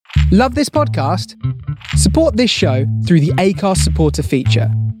Love this podcast? Support this show through the Acast supporter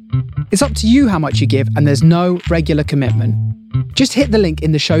feature. It's up to you how much you give, and there's no regular commitment. Just hit the link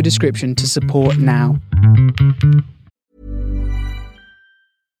in the show description to support now.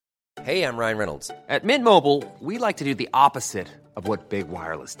 Hey, I'm Ryan Reynolds. At Mint Mobile, we like to do the opposite of what Big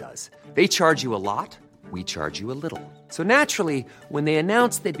Wireless does. They charge you a lot, we charge you a little. So naturally, when they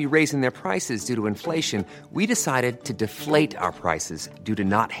announced they'd be raising their prices due to inflation, we decided to deflate our prices due to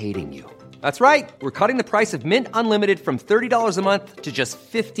not hating you. That's right. We're cutting the price of Mint Unlimited from $30 a month to just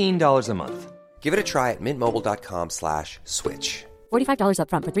 $15 a month. Give it a try at mintmobile.com/switch. $45 up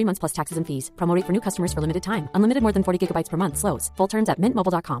front for 3 months plus taxes and fees. Promo rate for new customers for limited time. Unlimited more than 40 gigabytes per month. Slows full terms at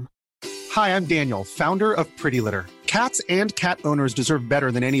mintmobile.com. Hi, I'm Daniel, founder of Pretty Litter. Cats and cat owners deserve better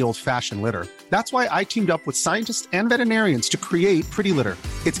than any old-fashioned litter. That's why I teamed up with scientists and veterinarians to create Pretty Litter.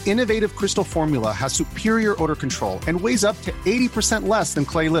 Its innovative crystal formula has superior odor control and weighs up to 80% less than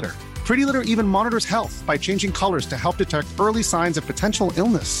clay litter. Pretty Litter even monitors health by changing colors to help detect early signs of potential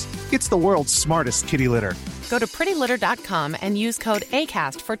illness. It's the world's smartest kitty litter. Go to prettylitter.com and use code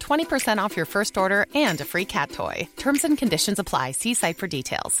ACAST for 20% off your first order and a free cat toy. Terms and conditions apply. See site for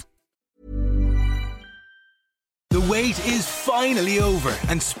details. The wait is finally over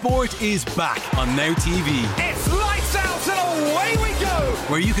and sport is back on Now TV. It's lights out and away we go!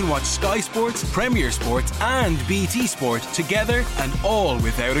 Where you can watch Sky Sports, Premier Sports and BT Sport together and all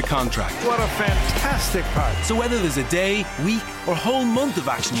without a contract. What a fantastic part. So whether there's a day, week or whole month of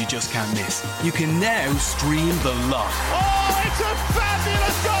action you just can't miss, you can now stream the lot. Oh, it's a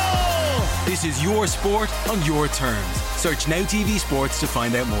fabulous goal! This is your sport on your terms. Search Now TV Sports to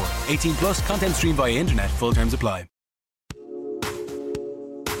find out more. 18 plus, content streamed via internet. Full terms apply.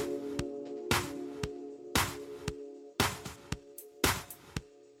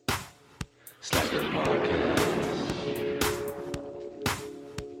 Slacker Podcast.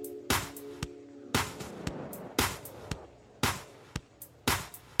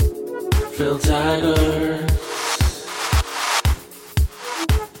 Phil Taggart.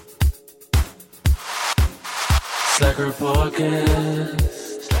 Slacker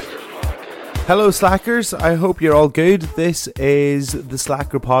Podcast. Hello Slackers, I hope you're all good. This is the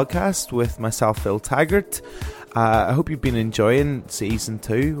Slacker Podcast with myself, Phil Taggart. I hope you've been enjoying Season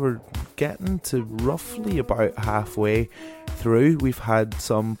 2. We're getting to roughly about halfway through. We've had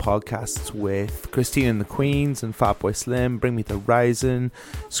some podcasts with Christine and the Queens and Fatboy Slim, Bring Me the Horizon,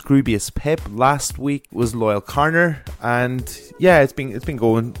 Scroobius Pip. Last week was Loyal Corner, and yeah, it's been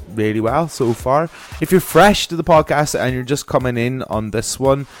going really well so far. If you're fresh to the podcast and you're just coming in on this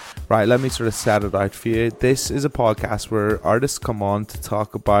one, right, let me sort of set it out for you. This is a podcast where artists come on to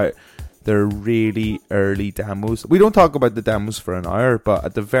talk about their really early demos. We don't talk about the demos for an hour, but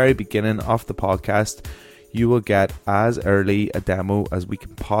at the very beginning of the podcast, you will get as early a demo as we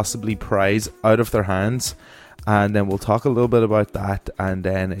can possibly prize out of their hands. And then we'll talk a little bit about that, and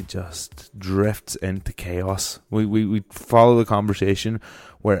then it just drifts into chaos. We follow the conversation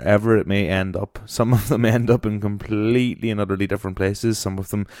wherever it may end up. Some of them end up in completely and utterly different places. Some of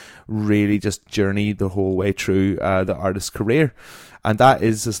them really just journey the whole way through the artist's career. And that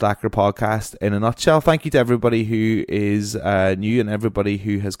is the Slacker Podcast in a nutshell. Thank you to everybody who is new and everybody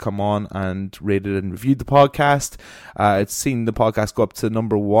who has come on and rated and reviewed the podcast. It's seen the podcast go up to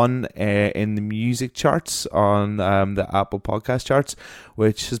number 1 in the music charts on the Apple Podcast charts,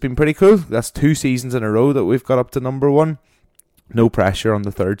 which has been pretty cool. That's 2 seasons in a row that we've got up to number 1. No pressure on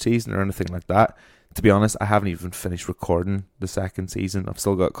the 3rd season or anything like that. To be honest, I haven't even finished recording the 2nd season. I've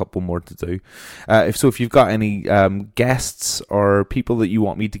still got a couple more to do. If you've got any guests or people that you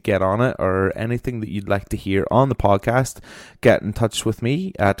want me to get on it, or anything that you'd like to hear on the podcast, get in touch with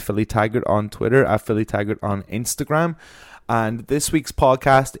me at Philly Taggart on Twitter, at Philly Taggart on Instagram. And this week's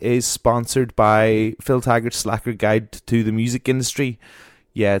podcast is sponsored by Phil Taggart's Slacker Guide to the Music Industry.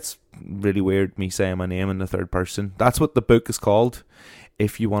 Yeah, it's really weird me saying my name in the 3rd person. That's what the book is called.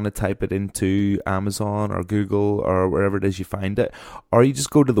 If you want to type it into Amazon or Google or wherever it is you find it, or you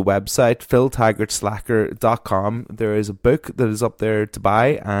just go to the website philtaggartslacker.com. There is a book that is up there to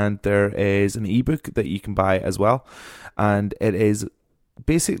buy, and there is an ebook that you can buy as well, and it is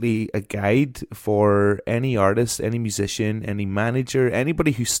basically a guide for any artist, any musician, any manager,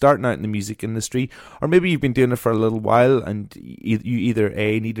 anybody who's starting out in the music industry, or maybe you've been doing it for a little while and you either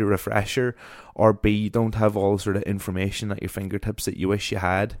A, need a refresher, or B, you don't have all sort of information at your fingertips that you wish you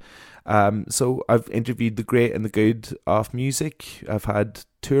had. So I've interviewed the great and the good of music. I've had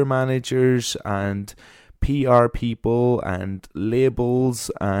tour managers and PR people and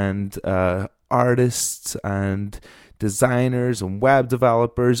labels and artists and designers and web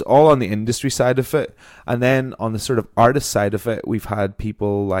developers, all on the industry side of it. And then on the sort of artist side of it, we've had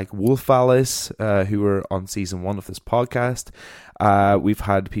people like Wolf Alice, who were on season 1 of this podcast. We've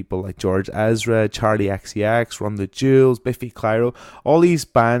had people like George Ezra, Charlie XCX, Run the Jewels, Biffy Clyro, all these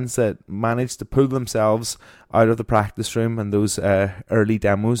bands that managed to pull themselves out of the practice room and those early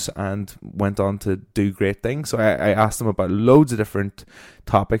demos and went on to do great things. So I asked them about loads of different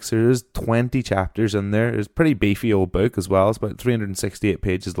topics. There's 20 chapters in there. It's a pretty beefy old book as well. It's about 368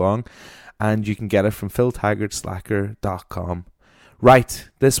 pages long, and you can get it from philtaggartslacker.com. Right,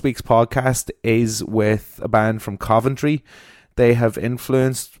 this week's podcast is with a band from Coventry. They have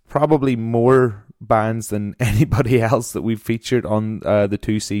influenced probably more bands than anybody else that we've featured on the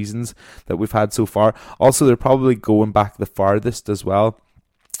 2 seasons that we've had so far. Also, they're probably going back the farthest as well.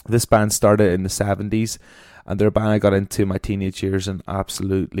 This band started in the 70s, and they're a band I got into my teenage years and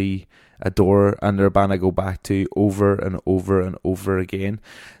absolutely adore, and they're a band I go back to over and over and over again.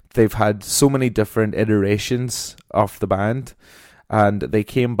 They've had so many different iterations of the band, and they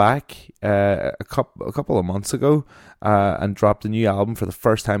came back a couple of months ago and dropped a new album for the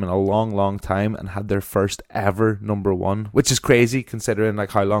first time in a long time, and had their first ever #1, which is crazy considering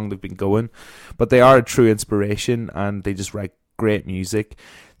like how long they've been going. But they are a true inspiration, and they just write great music.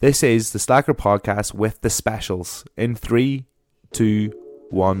 This is the Slacker Podcast with The Specials. In 3, 2,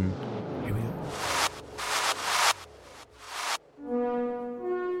 1, here we go.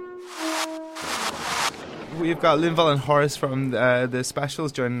 We've got Linval and Horace from The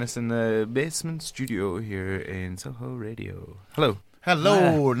Specials joining us in the basement studio here in Soho Radio. Hello.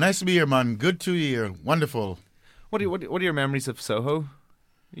 Hello. Nice to be here, man. Good to hear. Wonderful. What are your memories of Soho?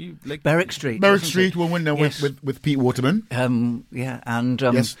 You like Berwick Street. Berwick Street, we went there Yes. with Pete Waterman.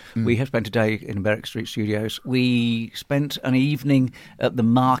 Yes. We have spent a day in Berwick Street Studios. We spent an evening at the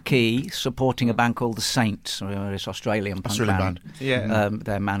Marquee supporting a band called The Saints, this Australian punk band. Yeah.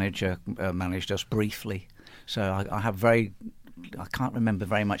 Their manager managed us briefly. So I can't remember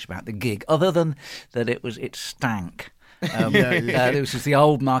very much about the gig, other than that it stank. It was just the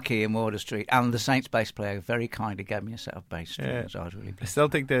old Marquee in Wardour Street, and the Saints bass player very kindly gave me a set of bass strings. I was really pleased. I still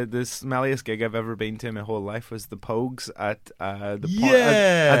think the smelliest gig I've ever been to in my whole life was the Pogues at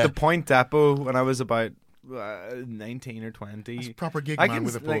the Point Depot when I was about 19 or 20. It's a proper gig, man,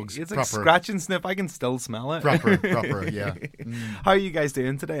 with the Pogues. It's like scratch and sniff. I can still smell it. Proper, yeah. How are you guys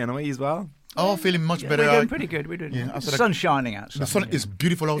doing today anyway as well? Oh, feeling much better. We're doing pretty good. We're doing the sun's shining outside. The sun is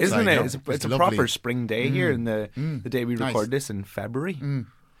beautiful outside. Isn't it? You know? It's a proper spring day here, and the day we record this in February.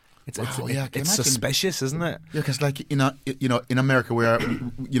 It's suspicious, isn't it? Yeah, because like in America, where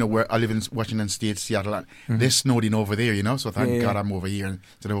I live in Washington State, Seattle, they snowed in over there, so thank God I'm over here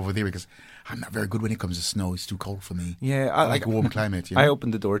instead of over there, because I'm not very good when it comes to snow. It's too cold for me. Yeah, I like a warm climate. I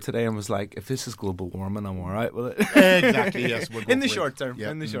opened the door today and was like, if this is global warming, I'm all right with it. Exactly. Yes, in the short term. Yeah.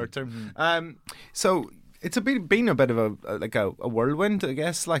 In the short term. So it's been a bit of a whirlwind, I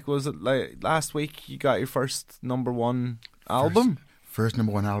guess. Like, was it like last week you got your first #1 album? First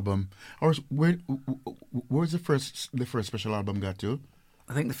 #1 album. Or where's the first special album got to?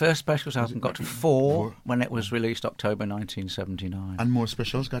 I think the first specials album got to 4 when it was released October 1979. And more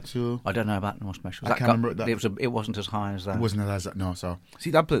specials got to? I don't know about more specials. I can't remember that. It wasn't as high as that. It wasn't as that, no. So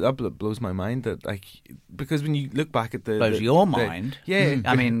see, that blows my mind. That because when you look back at blows your mind. Yeah.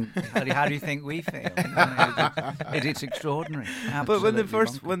 I mean, how do you think we feel? It's extraordinary. Absolutely.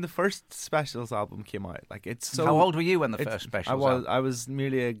 But when the first specials album came out, like it's so. How old were you when the first specials? I was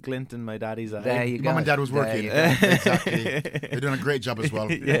merely a glint in my daddy's eye. There you go. Mum and Dad was working. Exactly. They're doing a great job as well.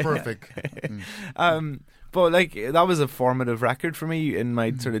 Yeah. Perfect. But like that was a formative record for me in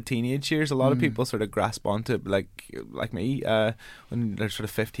my sort of teenage years. A lot of people sort of grasp onto it, like me, when they're sort of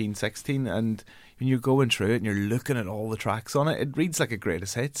 15, 16, and when you're going through it and you're looking at all the tracks on it, it reads like a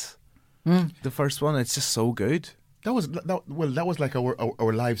greatest hits. The first one, it's just so good. That was like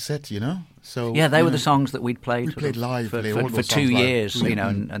our live set, So yeah, they were the songs that we'd played. We played live for 2 years,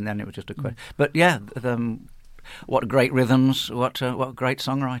 and then it was just a question. But yeah. What great rhythms! What great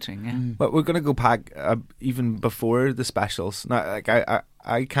songwriting! Yeah. But we're going to go back even before the specials. Now, like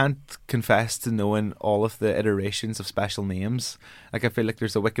I can't confess to knowing all of the iterations of special names. Like I feel like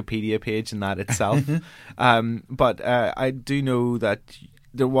there's a Wikipedia page in that itself. But I do know that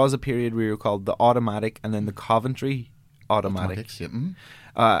there was a period where you were called the Automatic, and then the Coventry Automatic.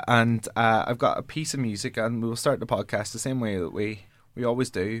 And I've got a piece of music, and we'll start the podcast the same way that we always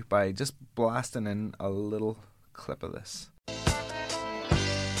do, by just blasting in a little clip of this.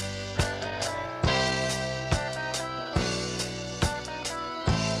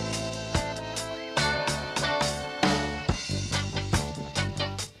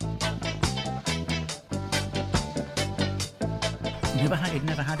 It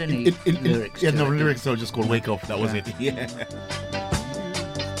never had any lyrics. Yeah, no lyrics. So just called "Wake Up." That was it. Yeah.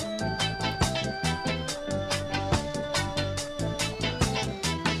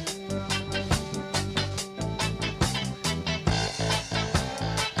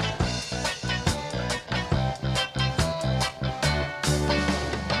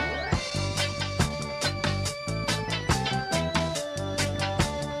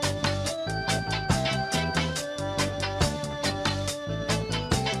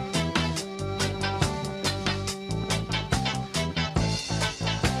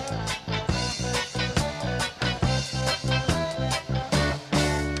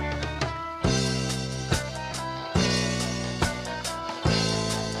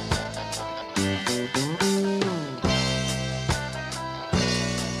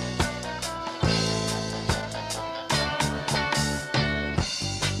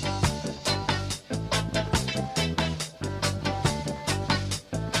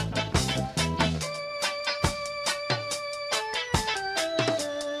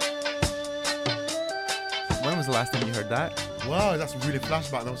 When was the last time you heard that? Wow, that's really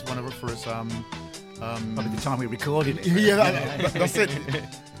flashback. That was one of our first. Probably the time we recorded it. Yeah, that's it.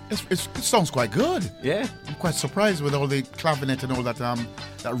 It sounds quite good. Yeah, I'm quite surprised with all the clavinet and all that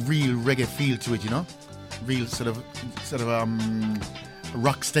that real reggae feel to it. You know, real sort of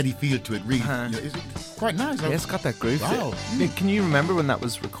rock steady feel to it. Really, it's quite nice. Yeah, it's got that groove. Wow. Can you remember when that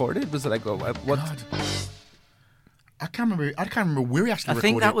was recorded? Was it like what? God. I can't remember where we actually I recorded.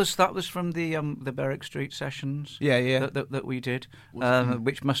 think that was from the Berwick Street sessions. Yeah. That we did,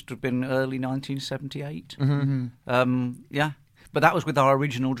 which must have been early 1978. Yeah, but that was with our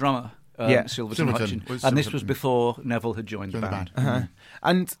original drummer, Silverton Hutchin, and this was before Neville had joined the band.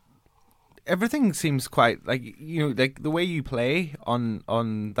 And everything seems quite like like the way you play on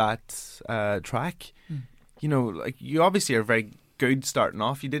that track. Like you obviously are very good starting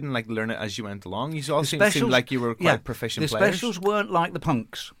off. You didn't learn it as you went along. You all seemed like you were quite proficient players. The specials weren't like the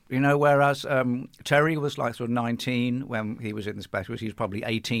punks, whereas Terry was like sort of 19 when he was in the specials. He was probably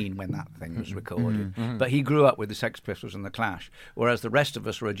 18 when that thing was recorded. But he grew up with the Sex Pistols and the Clash, whereas the rest of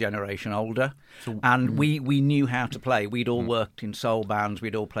us were a generation older. And we knew how to play. We'd all worked in soul bands.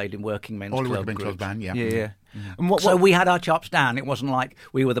 We'd all played in working men's club band, yeah. Yeah. And so we had our chops down. It wasn't like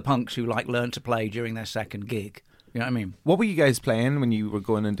we were the punks who learned to play during their second gig. You know what I mean? What were you guys playing when you were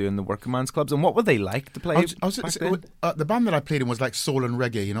going and doing the working man's clubs, and what were they like to play? The band that I played in was like soul and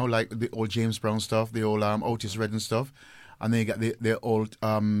reggae, like the old James Brown stuff, the old Otis Redding stuff, and then you got the old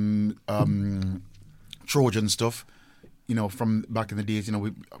Trojan stuff, from back in the days.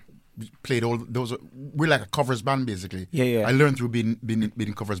 We played all those. We're like a covers band basically. Yeah. I learned through being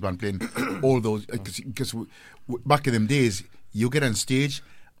a covers band, playing all those because back in them days you get on stage.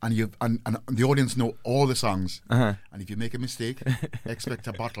 And the audience know all the songs. And if you make a mistake, expect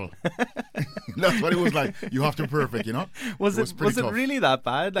a bottle. That's what it was like. You have to be perfect, Was it really that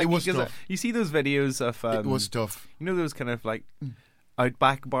bad? It was tough. You see those videos of... it was tough. Those kind of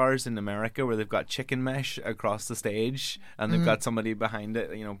outback bars in America where they've got chicken mesh across the stage and they've got somebody behind it,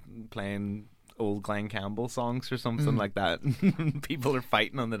 playing old Glenn Campbell songs or something like that. People are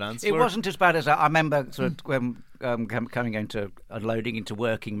fighting on the dance floor. It wasn't as bad as I remember sort of coming into loading into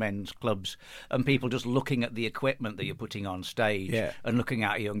working men's clubs and people just looking at the equipment that you're putting on stage and looking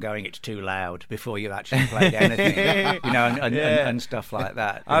at you and going, it's too loud before you've actually played anything, and stuff like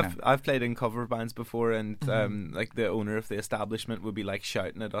that. I've played in cover bands before and the owner of the establishment would be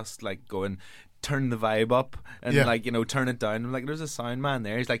shouting at us going, turn the vibe up and turn it down. I'm like, there's a sound man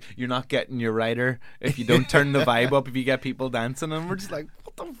there. He's like, you're not getting your rider if you don't turn the vibe up, if you get people dancing. And we're just like,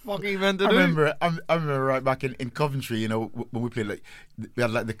 what the fuck are you meant to do? I remember right back in Coventry, when we played we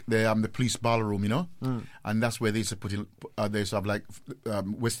had the police ballroom, and that's where they used to put in they used to have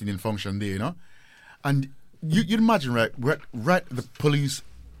West Indian function there, and you'd imagine we're at the police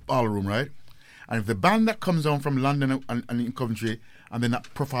ballroom, right, and if the band that comes down from London and in Coventry and they're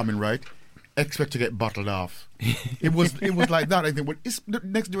not performing right, expect to get bottled off. It was like that. I think, well,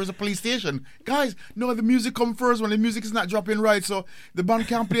 next door is a police station. Guys, no, the music come first when the music is not dropping right, so the band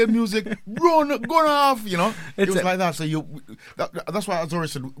can't play the music. Run off, It was like that. So that's why as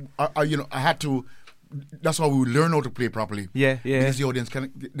always said, I had to. That's why we would learn how to play properly. Yeah. Because the audience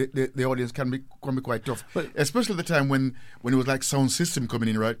can be quite tough, especially at the time when it was like sound system coming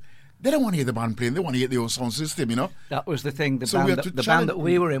in, right? They don't want to hear the band playing. They want to hear their own sound system, you know. That was the thing. The So we had to band challenge- that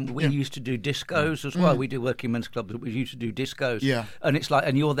we were in, we Yeah. used to do discos as well. We do working men's clubs, but we used to do discos. Yeah. And it's like,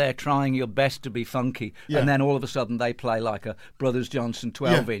 and you're there trying your best to be funky, Yeah. and then all of a sudden they play like a Brothers Johnson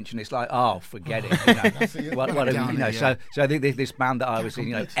 12-inch, and it's like, oh, forget it. That's it. You know, what Down you know. it, yeah. So I think this band that I was in,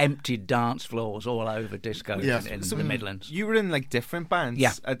 you know, emptied dance floors all over discos Yeah. in So the Midlands. You were in like different bands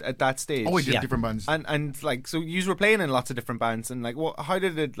Yeah. at that stage. Oh, we did Yeah. different bands. And like, so you were playing in lots of different bands, and like, how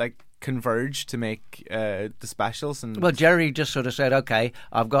did it like converge to make the specials? And Well, Jerry just sort of said, okay,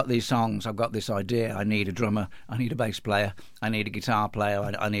 I've got these songs, I've got this idea, I need a drummer, I need a bass player, I need a guitar player,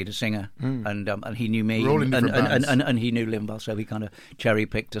 I need a singer. And he knew me, We're all in and, different bands. and he knew Linval, so he kind of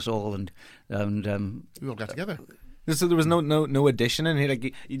cherry-picked us all. And We all got together. so there was no addition in here.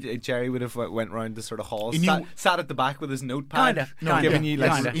 Like Jerry would have went round the sort of halls, He knew- sat at the back with his notepad, Kinda, giving you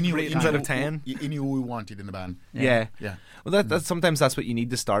like kinda. He knew, ratings out of 10. He knew who we wanted in the band. Yeah. Yeah. Well, that's sometimes that's what you need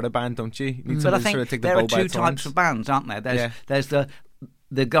to start a band, don't you? You need But I somebody to think sort of take the there bull are by two its types horns. of bands, aren't there? There's Yeah.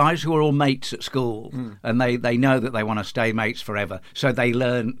 the guys who are all mates at school, and they know that they want to stay mates forever, so they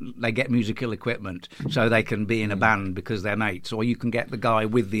get musical equipment so they can be in a band because they're mates. Or you can get the guy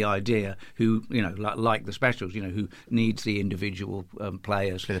with the idea who, you know, like the specials, you know, who needs the individual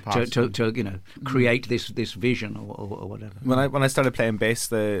players Play the parts. to you know, create this vision or whatever. When I started playing bass,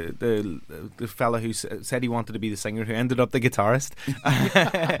 the fella who said he wanted to be the singer, who ended up the guitarist,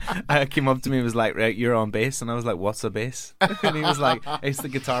 came up to me and was like, "Right, you're on bass," and I was like, "What's a bass?" And he was like, "It's the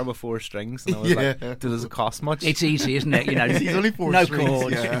guitar with 4 strings," and I was like, "Does it cost much?" It's easy, isn't it? You know, It's only 4 no strings,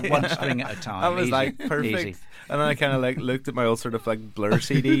 chords, yeah. one string at a time. I was Easy, like, perfect. easy. And then I kind of like looked at my old sort of like Blur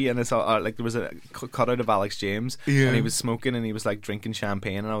CD, and I saw like there was a cutout of Alex James, Yeah. and he was smoking and he was like drinking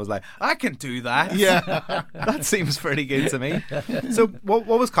champagne, and I was like, I can do that. Yeah. That seems pretty good to me. So what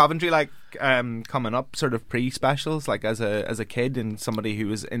was Coventry like coming up, sort of pre-specials, like as a kid and somebody who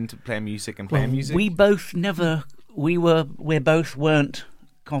was into playing music and playing music? We both weren't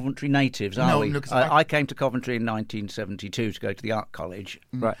Coventry natives, are No, we? look, I came to Coventry in 1972 to go to the art college.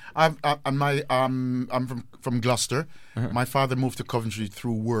 Right. I'm from Gloucester. My father moved to Coventry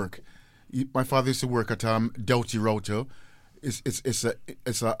through work. My father used to work at Doughty Roto. It's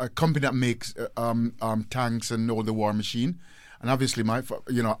a company that makes tanks and all the war machine. And obviously,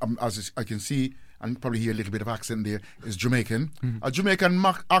 as I can see and probably hear a little bit of accent there, is Jamaican. A Jamaican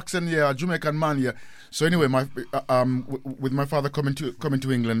accent, yeah, a Jamaican man, yeah. So anyway, with my father coming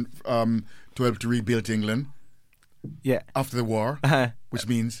to England to help to rebuild England. Yeah. After the war, which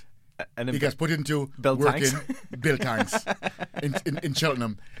means he gets put into build tanks. build tanks in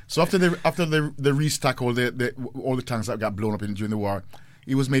Cheltenham. So after they restock all the tanks that got blown up during the war,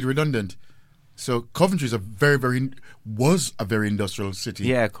 he was made redundant. So Coventry is was a very industrial city.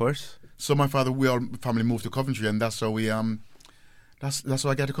 Yeah, of course. So my family moved to Coventry, and that's how we that's how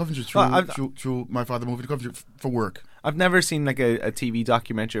I got to Coventry through my father moving to Coventry for work. I've never seen like a TV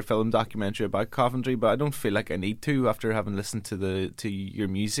documentary or film documentary about Coventry, but I don't feel like I need to after having listened to your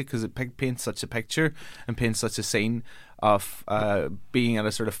music, because it paints such a picture and paints such a scene of being at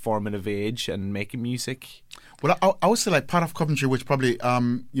a sort of formative age and making music. Well, I would say like part of Coventry, which probably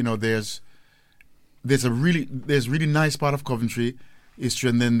there's really nice part of Coventry history,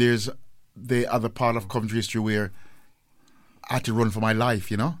 and then there's the other part of Coventry history where I had to run for my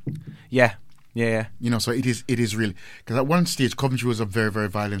life, you know? Yeah. So it is really, because at one stage Coventry was a very, very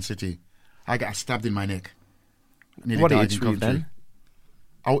violent city. I got stabbed in my neck. What age were you then?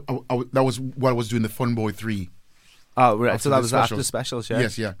 That was what I was doing the Fun Boy 3. Oh, right. So that was after specials, yeah?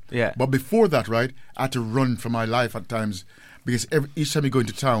 Yes, yeah. But before that, right, I had to run for my life at times, because each time you go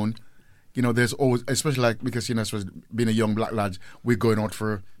into town, there's always, especially like, because, being a young black lad, we're going out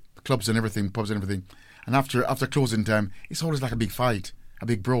for clubs and everything, pubs and everything. And after closing time, it's always like a big fight, a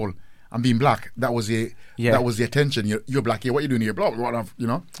big brawl. And being black, that was the attention. You're black here. What are you doing here? Blah blah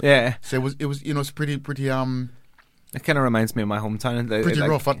blah. Yeah. So it was it's pretty. It kind of reminds me of my hometown. Pretty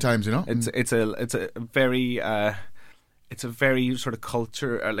rough at times, It's a very sort of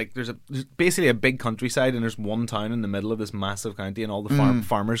culture. Like there's basically a big countryside, and there's one town in the middle of this massive county, and all the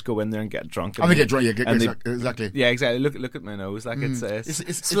farmers go in there and get drunk. And they get drunk. Yeah, exactly. Yeah, exactly. Look at my nose. Like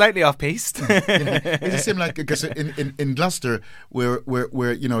it's slightly off piste. It's the same like, because in Gloucester, where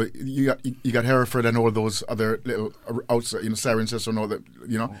you got Hereford and all those other little outside, Cirencester and all that,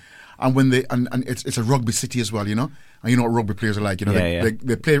 and when and it's a rugby city as well, and you know what rugby players are like,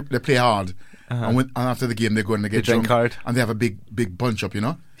 they play hard. And after the game, they go and they get drink hard, and they have a big bunch up,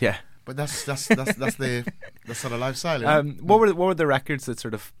 Yeah, but that's the sort of lifestyle. What were the records that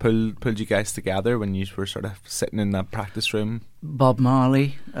sort of pulled you guys together when you were sort of sitting in that practice room? Bob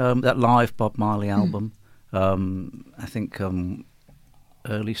Marley, that live Bob Marley album. I think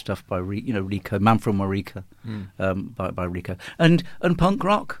early stuff by Rico, Man from Waurika, by Rico, and punk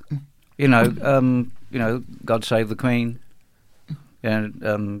rock. God Save the Queen.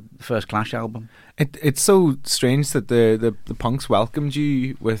 The first Clash album. It's so strange that the punks welcomed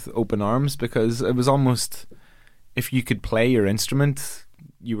you with open arms, because it was almost, if you could play your instrument,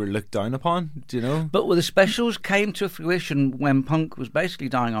 you were looked down upon, do you know? But the Specials came to fruition when punk was basically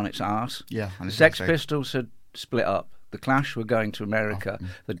dying on its arse. Yeah. The Sex Pistols had split up. The Clash were going to America.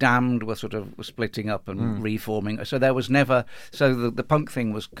 The Damned were were splitting up and reforming. So there was never... So the punk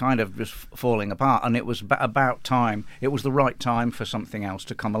thing was kind of just falling apart, and it was about time. It was the right time for something else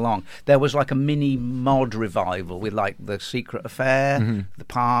to come along. There was like a mini mod revival with like The Secret Affair, the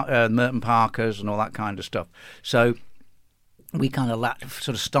Merton Parkers and all that kind of stuff. So... we kind of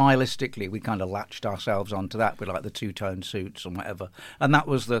stylistically, we kind of latched ourselves onto that with like the two-tone suits and whatever, and that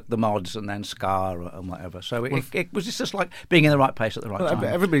was the mods, and then ska and whatever. So it was just like being in the right place at the right time.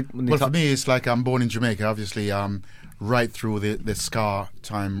 For me, it's like I'm born in Jamaica, obviously, right through the ska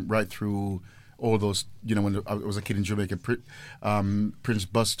time, right through all those. When I was a kid in Jamaica, Prince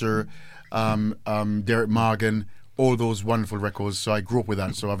Buster, Derek Morgan, all those wonderful records. So I grew up with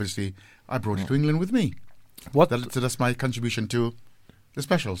that. So obviously, I brought it to England with me. So that's my contribution to the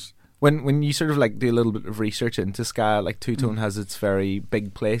Specials. When you sort of like do a little bit of research into ska, like Two Tone has its very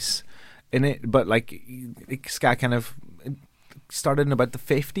big place in it, but like ska kind of started in about the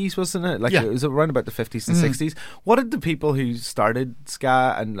 50s, wasn't it? Like it was around about the 50s and 60s. What did the people who started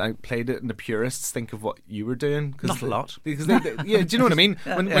ska and like played it and the purists think of what you were doing? Not a lot. Because do you know what I mean?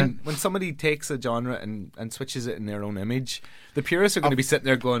 When somebody takes a genre and switches it in their own image, the purists are going to be sitting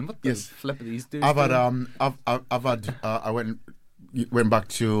there going, "What the flip are these dudes?" I went back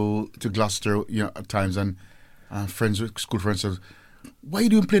to Gloucester, at times, and school friends said, "Why are you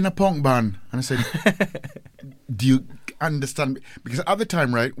doing playing a punk band?" And I said, "Do you understand?" Because at the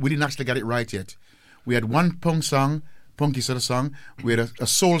time, right, we didn't actually get it right yet. We had one punk song, punky sort of song. We had a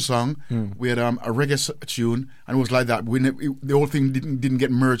soul song. We had a reggae tune, and it was like that. The whole thing didn't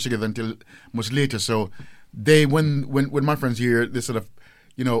get merged together until much later. So when my friends hear this sort of,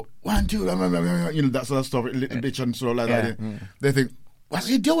 1, 2, that sort of stuff, little bitch and sort of like that, they think, "What's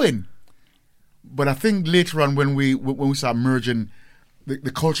he doing?" But I think later on when we start merging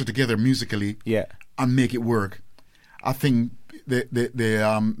the culture together musically, and make it work, I think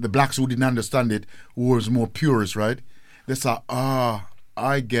the blacks who didn't understand it, who was more purists, right? They thought,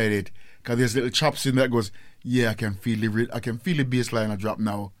 I get it, because there's little chops in that goes, I can feel the bass line I drop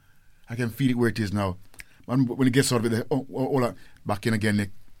now, I can feel it where it is now. And when it gets out of it, back in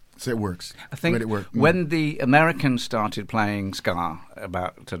again. So it works. I think when the Americans started playing ska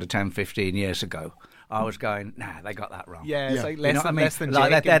about sort of 10, 15 years ago, I was going, nah, they got that wrong. It's like less than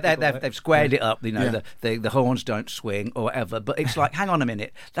Jake. They've squared it up, the horns don't swing or whatever. But it's like, hang on a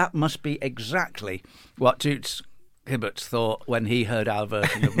minute, that must be exactly what Toots Hibbert thought when he heard our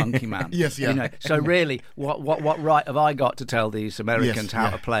version of Monkey Man. So really, what right have I got to tell these Americans how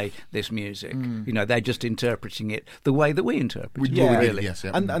to play this music? They're just interpreting it the way that we interpret it. Really.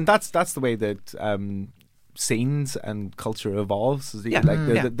 And that's the way that scenes and culture evolves. The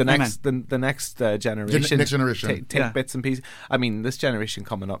next generation take bits and pieces. I mean, this generation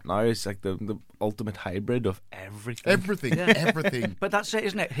coming up now is like the ultimate hybrid of everything. But that's it,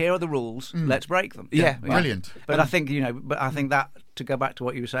 isn't it? Here are the rules. Let's break them. Brilliant. But I think that, to go back to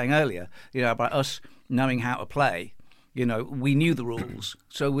what you were saying earlier, about us knowing how to play, we knew the rules,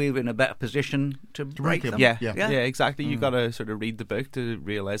 so we were in a better position to break them. Yeah, exactly. You've got to sort of read the book to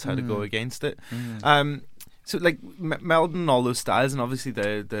realise how to go against it. So, like, melding all those styles, and obviously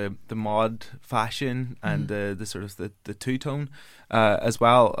the mod fashion and the sort of the two-tone as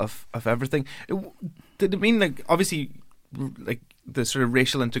well of everything. Did it mean, like, obviously, like, the sort of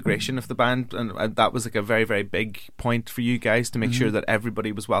racial integration of the band, and that was, like, a very, very big point for you guys to make sure that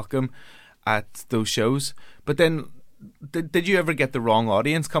everybody was welcome at those shows. But then, did you ever get the wrong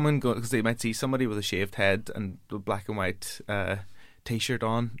audience coming? Because they might see somebody with a shaved head and a black and white T-shirt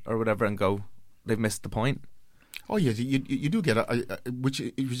on or whatever and go, they've missed the point. Oh yes, you do get which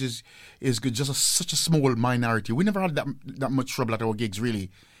is good. Just such a small minority. We never had that much trouble at our gigs, really,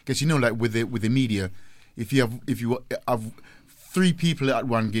 because like with the media, if you have 3 people at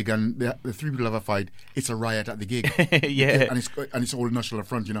one gig and the 3 people have a fight, it's a riot at the gig. and it's all national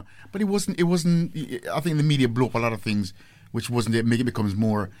front, But it wasn't. I think the media blew up a lot of things, which wasn't it. Make it becomes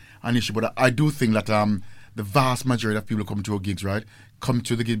more an issue. But I do think that the vast majority of people who come to our gigs, right, come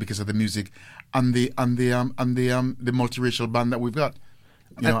to the gig because of the music and the multiracial band that we've got.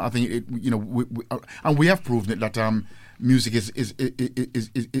 I think we have proven it that music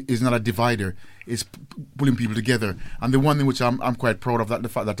is not a divider. It's pulling people together. And the one thing which I'm quite proud of, that the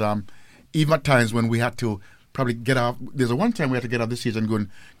fact that even at times when we had to probably get off, there's one time we had to get off the stage and go and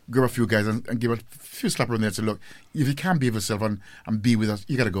grab a few guys and give a few slappers in there and say, look, if you can't be with yourself and be with us,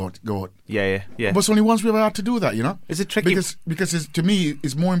 you got to go out. Yeah. But it's only once we ever had to do that, you know. Is it tricky? Because to me,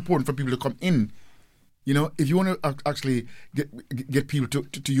 it's more important for people to come in. You know, if you want to actually get people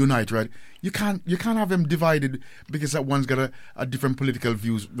to unite, right? You can't have them divided because that one's got a different political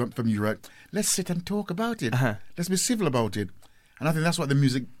views from you, right? Let's sit and talk about it. Let's be civil about it. And I think that's what the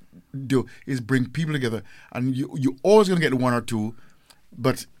music do, is bring people together. And you're always going to get one or two,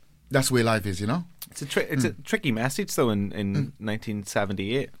 but that's the way life is, you know? It's a tricky message, though, in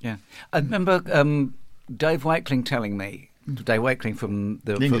 1978. Yeah. I remember Dave Wakeling telling me, Dave Wakeling from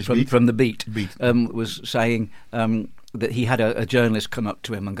the Beat. Was saying that he had a journalist come up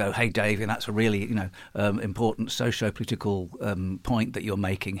to him and go, "Hey, Dave, and that's a really important socio-political point that you're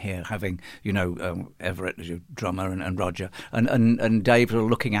making here, having Everett as your drummer and Roger and Dave were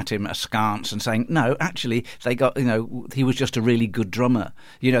looking at him askance and saying, no, actually they got he was just a really good drummer.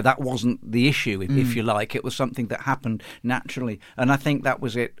 That wasn't the issue, if you like. It was something that happened naturally, and I think that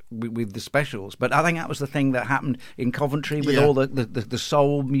was it with the Specials. But I think that was the thing that happened in Coventry with all the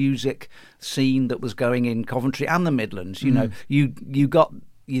soul music scene that was going in Coventry and the Midlands. You got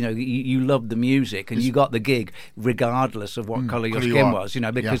you loved the music and you got the gig regardless of what colour your skin was,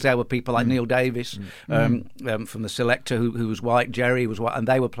 because there were people like Neil Davis from the Selector who was white, Jerry was white, and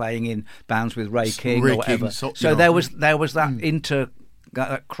they were playing in bands with Ray King or whatever. So there was that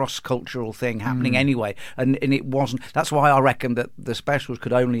that cross-cultural thing happening anyway, and it wasn't. That's why I reckon that the Specials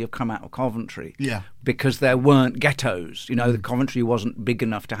could only have come out of Coventry, because there weren't ghettos. The Coventry wasn't big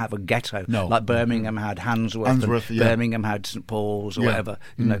enough to have a ghetto, like Birmingham had Handsworth and Birmingham had St Paul's or whatever.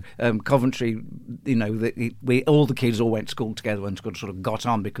 Coventry, all the kids all went to school together and sort of got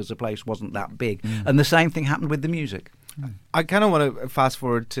on because the place wasn't that big. And the same thing happened with the music. I kind of want to fast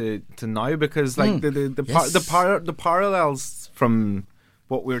forward to now, because like the parallels from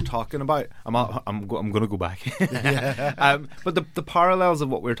what we're talking about, I'm going to go back. But the parallels of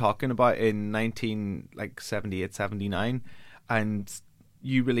what we're talking about in 1978, 79, and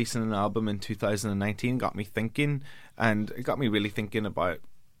you releasing an album in 2019 got me thinking, and it got me really thinking about,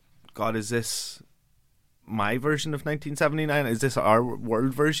 God, is this my version of 1979? Is this our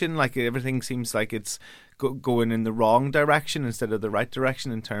world version? Like, everything seems like it's going in the wrong direction instead of the right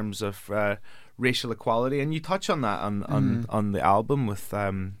direction in terms of racial equality, and you touch on that on the album with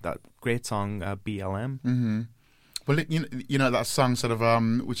that great song BLM. Well, that song sort of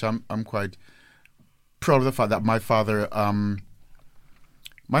which I'm quite proud of the fact that my father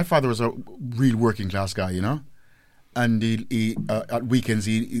was a real working class guy, and he at weekends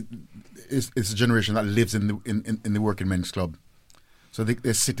it's a generation that lives in the working men's club, so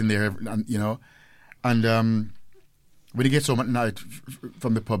they're sitting there, and when he gets home at night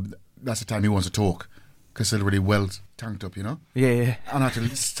from the pub, that's the time he wants to talk, because they're really well tanked up, Yeah. And I have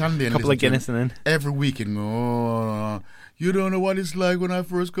to stand there and couple of Guinness and then every weekend. You don't know what it's like when I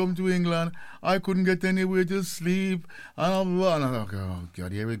first come to England. I couldn't get anywhere to sleep. And I'm like, oh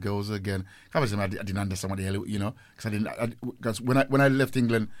God, here it goes again. Obviously, I didn't understand what the hell, because when I left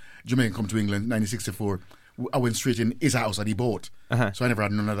England, Jamaica come to England, 1964, I went straight in his house that he bought. So I never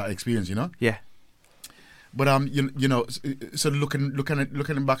had none of that experience, Yeah. But so looking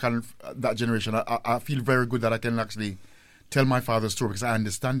back on that generation, I feel very good that I can actually tell my father's story, because I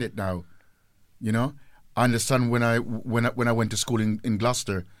understand it now. I understand when I went to school in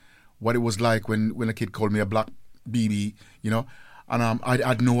Gloucester, what it was like when a kid called me a black BB, and I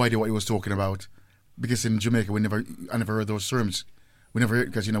had no idea what he was talking about, because in Jamaica I never heard those terms. We never heard,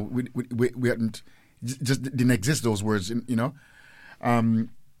 because we hadn't, just didn't exist those words,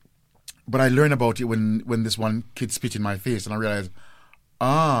 But I learned about it when this one kid spit in my face, and I realized,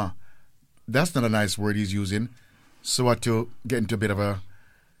 that's not a nice word he's using. So I had to get into a bit of a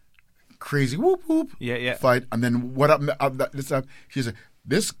crazy whoop fight. And then what happened this time? She said,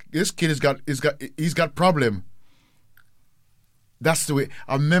 "This kid he's got problem." That's the way.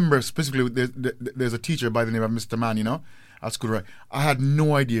 I remember specifically. There's a teacher by the name of Mr. Mann, at school. Right? I had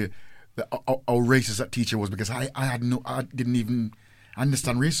no idea how racist that teacher was, because I didn't even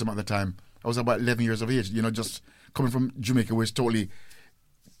understand racism at the time. I was about 11 years of age, just coming from Jamaica, where it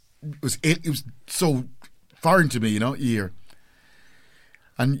was so foreign to me, here.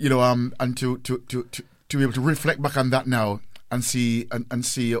 And and to be able to reflect back on that now and see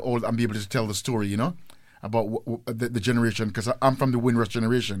all, and be able to tell the story, about the generation, because I'm from the Windrush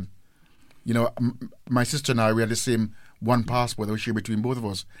generation. My sister and I, we had the same one passport that we share between both of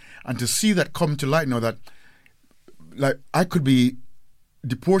us, and to see that come to light now, that like I could be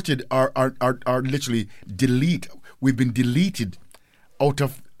deported or literally delete. We've been deleted out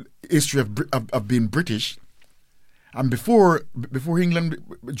of history of being British. And before England,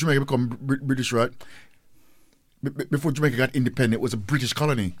 Jamaica become British, right? Before Jamaica got independent, it was a British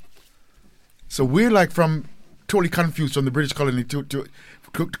colony. So we're like from totally confused from the British colony to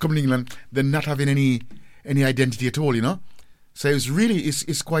come to England, then not having any identity at all, you know. So it's really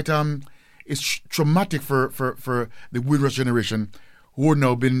it's quite it's traumatic for the Windrush generation who are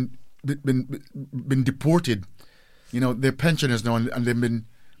now been deported. You know, they're pensioners now, and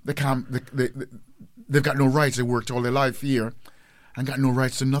they've got no rights. They worked all their life here and got no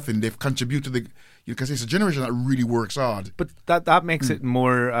rights to nothing. They've contributed because it's a generation that really works hard. But that makes it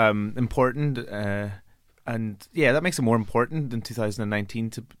more important, and yeah, that makes it more important in 2019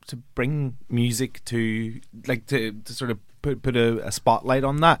 to bring music to sort of put a spotlight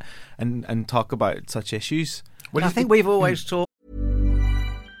on that and talk about such issues. Well, I think we've always talked.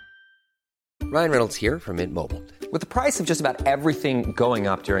 Ryan Reynolds here from Mint Mobile. With the price of just about everything going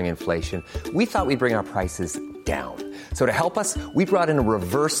up during inflation, we thought we'd bring our prices down. So to help us, we brought in a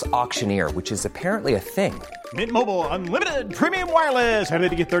reverse auctioneer, which is apparently a thing. Mint Mobile Unlimited Premium Wireless. How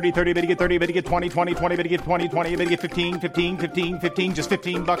to get 30, 30, bit to get 30, bit to get 20, 20, 20, bit to get 20, 20, bit to get 15, 15, 15, 15, just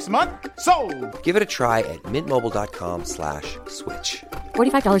 $15 a month? Sold! Give it a try at mintmobile.com/switch.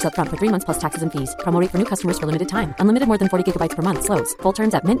 $45 up front for 3 months plus taxes and fees. Promo rate for new customers for limited time. Unlimited more than 40 gigabytes per month. Slows full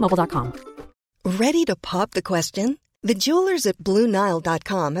terms at mintmobile.com. Ready to pop the question? The jewelers at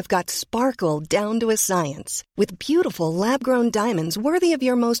BlueNile.com have got sparkle down to a science with beautiful lab-grown diamonds worthy of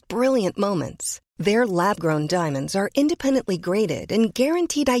your most brilliant moments. Their lab-grown diamonds are independently graded and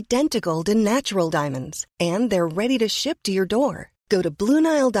guaranteed identical to natural diamonds, and they're ready to ship to your door. Go to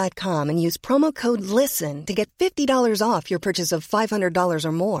BlueNile.com and use promo code LISTEN to get $50 off your purchase of $500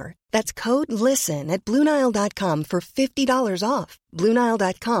 or more. That's code LISTEN at BlueNile.com for $50 off.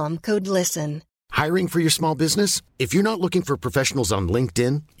 BlueNile.com, code LISTEN. Hiring for your small business? If you're not looking for professionals on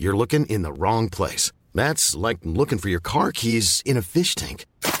LinkedIn, you're looking in the wrong place. That's like looking for your car keys in a fish tank.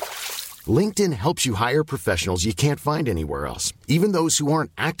 LinkedIn helps you hire professionals you can't find anywhere else, even those who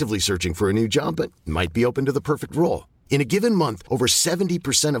aren't actively searching for a new job but might be open to the perfect role. In a given month, over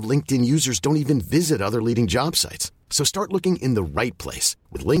 70% of LinkedIn users don't even visit other leading job sites. So start looking in the right place.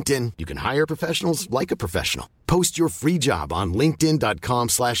 With LinkedIn, you can hire professionals like a professional. Post your free job on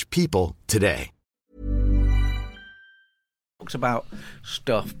linkedin.com/people today. Talks about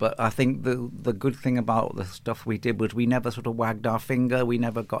stuff, but I think the good thing about the stuff we did was we never sort of wagged our finger. We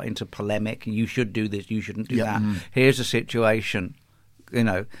never got into polemic. You should do this. You shouldn't do that. Here's a situation. You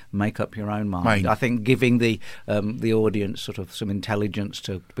know, make up your own mind. I think giving the audience sort of some intelligence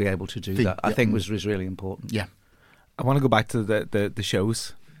to be able to do that, I think was really important. Yeah, I want to go back to the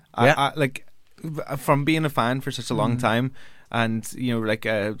shows. I like from being a fan for such a long time. And, you know, like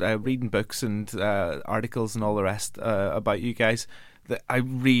reading books and articles and all the rest about you guys, that I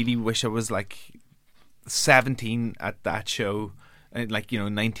really wish I was like 17 at that show, like, you know,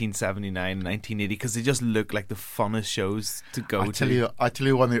 1979, 1980, because they just look like the funnest shows to go to. I tell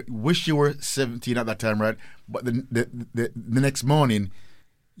you one, I wish you were 17 at that time, right? But the next morning,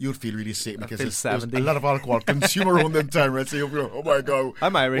 you'd feel really sick because there's a lot of alcohol consumed around that time, right? So you'll go, oh my God,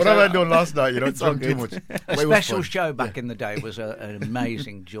 I'm Irish. What have I done last night? You know, it's drunk too much. A special show back in the day was an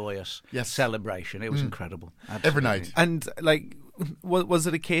amazing, joyous celebration. It was incredible. Absolutely. Every night. And, like, was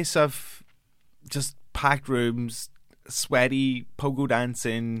it a case of just packed rooms, sweaty, pogo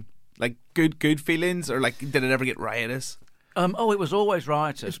dancing, like good feelings, or like did it ever get riotous? It was always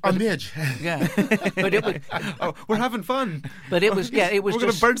riotous. On the edge. Yeah. But it was, we're having fun. But it was, it was we're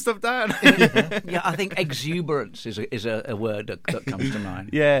going to burn stuff down. Yeah, I think exuberance is a word that comes to mind.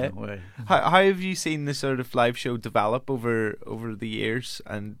 Yeah. How have you seen this sort of live show develop over the years,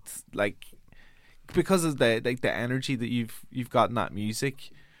 and like because of the energy that you've got in that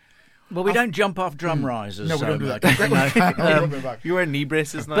music? Well, we don't jump off drum risers. No, we don't do much, that. You wear knee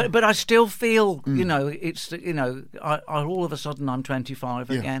braces now. But I still feel, you know, it's, you know, I all of a sudden I'm 25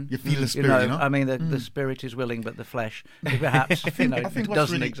 again. You feel the spirit, you know? I mean, the spirit is willing, but the flesh perhaps doesn't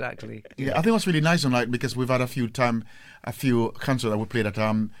really, exactly. Yeah, I think what's really nice on because we've had a few concerts that we played at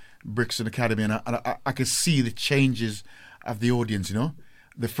Brixton Academy, and I could see the changes of the audience, you know.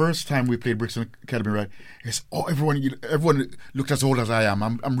 The first time we played Brixton Academy, right, everyone looked as old as I am.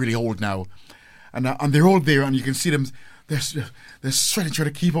 I'm really old now, and they're all there, and you can see them. They're sweating, trying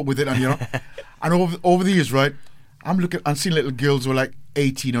to keep up with it, and you know, and over the years, right, I'm looking and seeing little girls who are like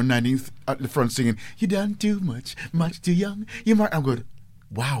 18 or 19 at the front singing, "You done too much too young." I'm good.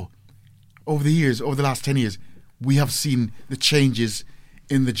 Wow. Over the years, over the last 10 years, we have seen the changes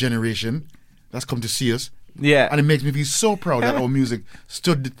in the generation that's come to see us. Yeah. And it makes me feel so proud that our music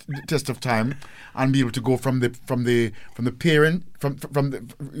stood the test of time and be able to go from the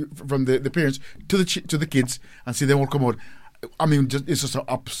parents to the kids and see them all come out. I mean, it's just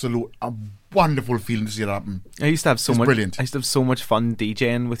a wonderful feeling to see it happen. I used to have so much. Brilliant. I used to have so much fun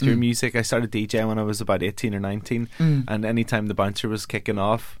DJing with your music. I started DJing when I was about 18 or 19, and anytime the bouncer was kicking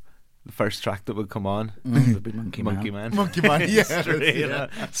off, the first track that would come on would be Monkey Man. Monkey Man, yeah,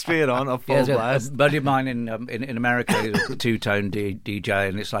 straight on, a full blast. A buddy of mine in America, he was a two-tone DJ,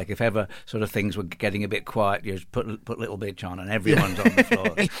 and it's like if ever sort of things were getting a bit quiet, you just put Little Bitch on, and everyone's on the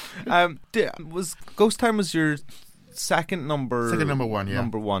floor. Was Ghost Town was your second number one, yeah.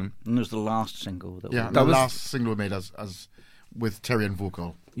 Number one. And it was the last single. The last single we made as with Terry and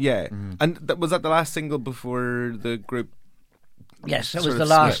vocal. Yeah, and was that the last single before the group? Yes, it was the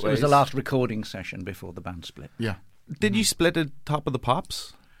last. It was the last recording session before the band split. Yeah. Did you split at Top of the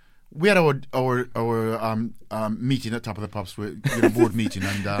Pops? We had our meeting at Top of the Pops, with a board meeting,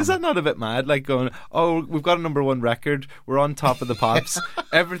 and is that not a bit mad? Like going, oh, we've got a number one record, we're on Top of the Pops,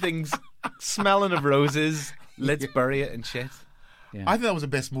 everything's smelling of roses, let's bury it and shit. Yeah. I think that was the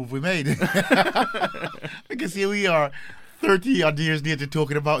best move we made because here we are, 30 odd years later,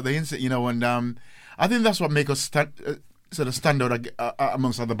 talking about the incident, and I think that's what makes us stand out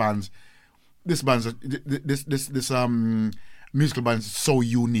amongst other bands. This musical band is so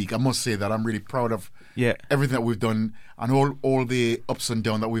unique. I must say that I'm really proud of everything that we've done and all the ups and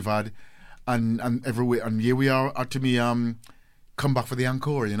downs that we've had, and everywhere. And here we are. To me, come back for the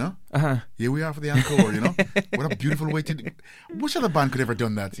encore. Here we are for the encore. What a beautiful way to. Which other band could ever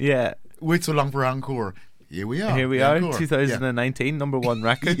done that? Yeah, wait so long for encore. Here we are. Here we are, encore. 2019, number one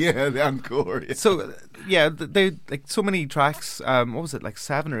record. Yeah, the encore. Yeah. So, they like so many tracks. What was it, like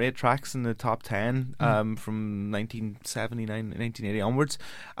 7 or 8 tracks in the top 10 from 1979, 1980 onwards.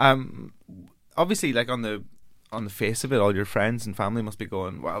 Obviously, like on the face of it, all your friends and family must be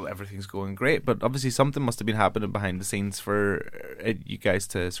going, well, everything's going great. But obviously something must have been happening behind the scenes for you guys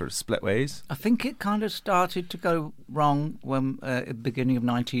to sort of split ways. I think it kind of started to go wrong when at the beginning of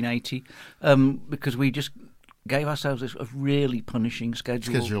 1980 because we just gave ourselves a really punishing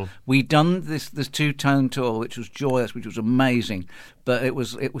schedule. We'd done this two-tone tour, which was joyous, which was amazing, but it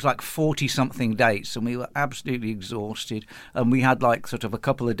was like 40-something dates, and we were absolutely exhausted. And we had like sort of a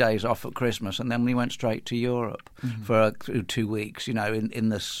couple of days off at Christmas, and then we went straight to Europe for 2 weeks. In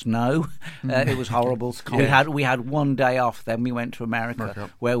the snow, it was horrible. We had 1 day off. Then we went to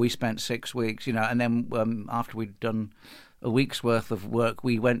America, where we spent 6 weeks. And then after we'd done a week's worth of work,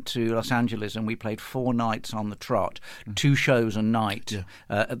 we went to Los Angeles and we played 4 nights on the trot, 2 shows a night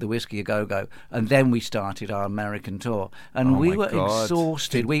at the Whiskey A Go Go, and then we started our American tour, and we were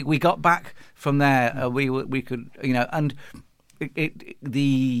exhausted. We got back from there. We could and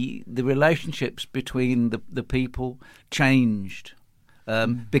the relationships between the people changed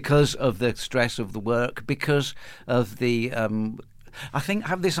because of the stress of the work, because of the I think I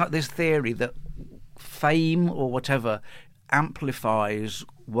have this theory that fame or whatever amplifies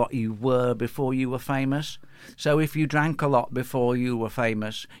what you were before you were famous. So if you drank a lot before you were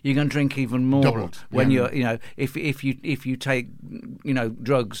famous, you're going to drink even more when you're, if you take,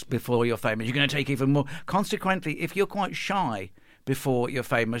 drugs before you're famous, you're going to take even more. Consequently, if you're quite shy before you're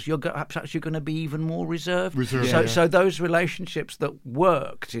famous, you're perhaps you're going to be even more reserved. So those relationships that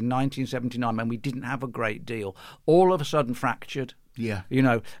worked in 1979 when we didn't have a great deal, all of a sudden fractured. Yeah,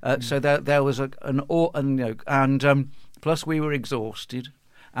 so there was plus we were exhausted,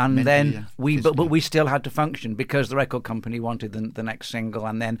 and then but we still had to function because the record company wanted the next single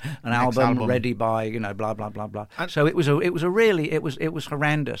and then an album ready by blah blah blah blah. And so it was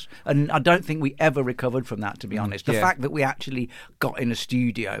horrendous, and I don't think we ever recovered from that, to be honest. The fact that we actually got in a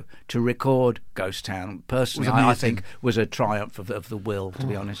studio to record Ghost Town, personally, I think was a triumph of the will, to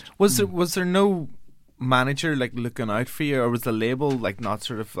be honest. Was there no manager like looking out for you, or was the label like not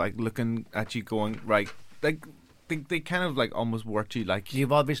sort of like looking at you going, right, like they kind of like almost worked you like...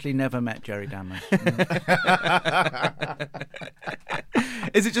 You've obviously never met Jerry Dammers.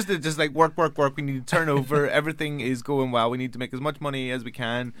 Is it just like work, we need to turn over, everything is going well, we need to make as much money as we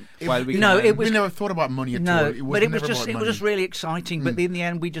can while we can? We never thought about money at all. No, but it was just really exciting, but in the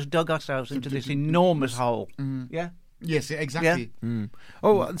end we just dug ourselves into this enormous hole. Yeah. Yes, exactly. Yeah.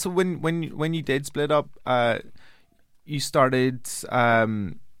 Oh, so when you did split up, you started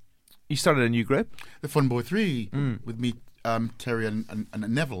a new group, the Fun Boy 3, with me, Terry, and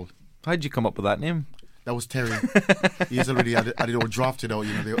Neville. How did you come up with that name? That was Terry. He's already had it all drafted out.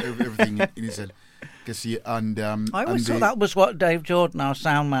 Everything in his head. I always thought that was what Dave Jordan, our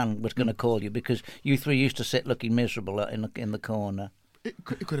sound man, was going to call you, because you three used to sit looking miserable in the corner. It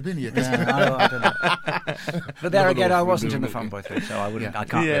could have been, yeah. I don't know. But there again, I wasn't in the Funboy thing, so I wouldn't. I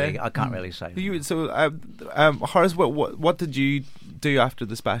can't really say. Horace, what did you do after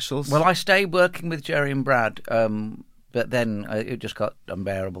the specials? Well, I stayed working with Jerry and Brad, but then it just got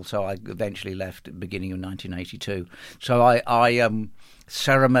unbearable. So I eventually left at the beginning of 1982. So I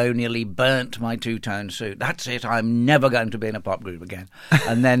ceremonially burnt my two-tone suit. That's it. I'm never going to be in a pop group again.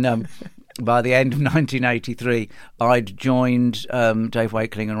 And then. By the end of 1983, I'd joined Dave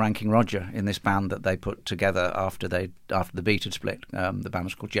Wakeling and Ranking Roger in this band that they put together after the Beat had split. The band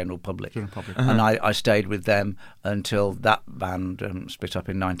was called General Public. And I stayed with them until that band split up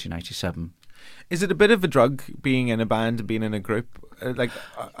in 1987. Is it a bit of a drug being in a band and being in a group?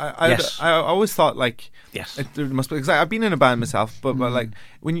 Yes. I always thought yes, there must be, because I've been in a band myself, but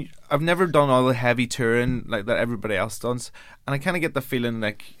I've never done all the heavy touring like that everybody else does, and I kind of get the feeling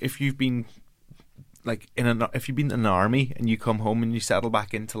like if you've been in an army and you come home and you settle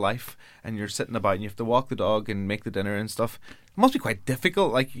back into life and you're sitting about and you have to walk the dog and make the dinner and stuff, it must be quite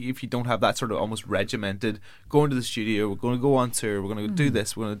difficult. Like if you don't have that sort of almost regimented going to the studio, we're going to go on tour, we're going to do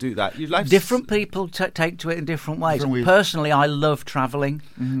this, we're going to do that. Your life's different people take to it in different ways. Personally, I love travelling.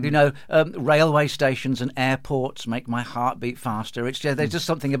 Railway stations and airports make my heart beat faster. It's there's just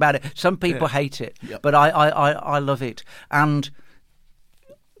something about it. Some people hate it, but I love it. And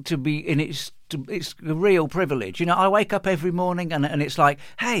to be in it's a real privilege. I wake up every morning and it's like,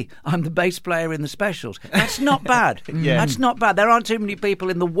 hey, I'm the bass player in the specials. That's not bad. That's not bad. There aren't too many people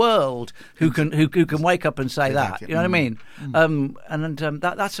in the world who can wake up and say that. You know what I mean?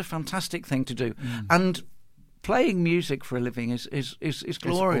 That's a fantastic thing to do. And playing music for a living is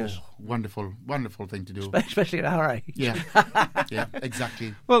glorious. Wonderful thing to do, especially at our age. Yeah,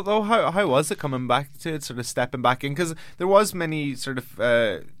 exactly. Well, though, how was it coming back to it, sort of stepping back in? Because there was many sort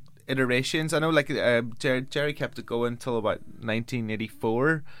of iterations. I know, Jerry kept it going until about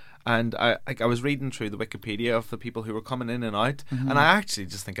 1984. And I was reading through the Wikipedia of the people who were coming in and out, and I actually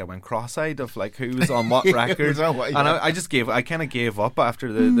just think I went cross-eyed of who was on what record. And I kind of gave up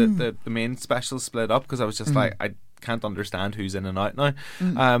after the main special split up, because I was just like, I can't understand who's in and out now.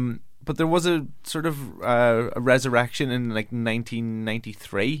 But there was a sort of a resurrection in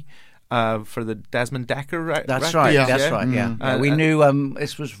 1993. For the Desmond Decker record. That's right. Yeah. We knew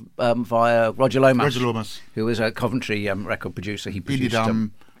this was via Roger Lomas, who was a Coventry record producer. He produced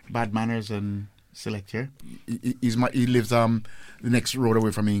Bad Manners and Select here. He lives the next road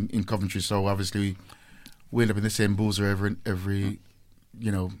away from me in Coventry, so obviously we end up in the same boozer every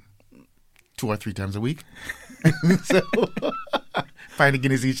 2 or 3 times a week. So 5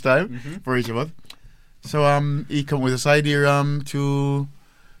 Guinness each time for each of us. So he come with this idea to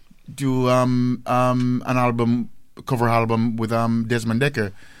do an album, cover album with Desmond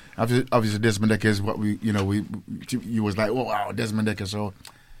Decker. Obviously Desmond Decker is what you was like, oh wow, Desmond Decker. So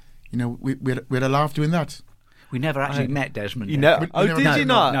we had a laugh doing that. We never actually met Desmond. Did you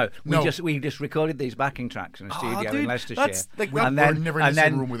not? No. We just recorded these backing tracks in a studio in Leicestershire.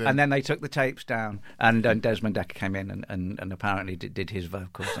 And then they took the tapes down, and Desmond Decker came in and apparently did his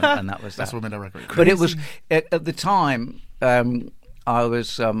vocals, and that was that. That's what made our record. But it was at the time. I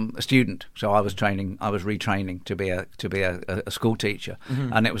was a student, so I was retraining to be a school teacher,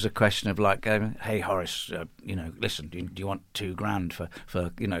 and it was a question of hey Horace, listen, do you want $2,000 for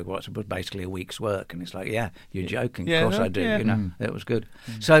what's basically a week's work? And it's like, yeah, you're joking, of course I do. It was good.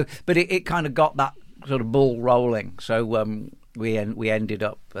 So, but it kind of got that sort of ball rolling. So we ended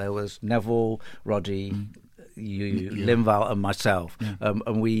up, there was Neville, Roddy, Linval, and myself,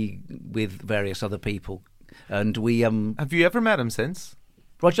 and we with various other people. And we have you ever met him since?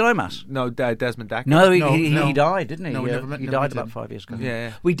 Roger Lomas? No, Desmond Decker. No, he died, didn't he? No, we never met. He died about 5 years ago.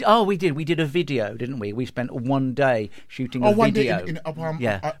 Yeah. We did a video, didn't we? We spent one day shooting a video.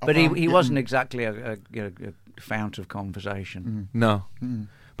 But he wasn't exactly a fount of conversation. No.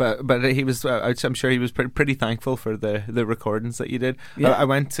 But he was. I'm sure he was pretty thankful for the recordings that you did. Yeah. I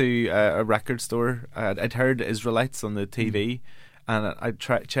went to a record store. I'd heard Israelites on the TV. And I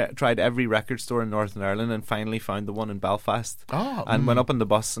tried every record store in Northern Ireland and finally found the one in Belfast. And went up on the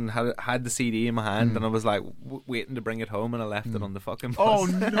bus and had the CD in my hand, and I was like waiting to bring it home, and I left it on the fucking bus. Oh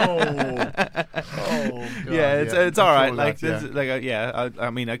no! Yeah, it's all right. I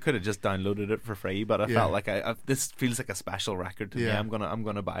mean, I could have just downloaded it for free, but I felt like this feels like a special record to me. I'm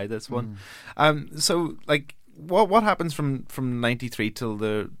gonna buy this one. So What happens from 93 till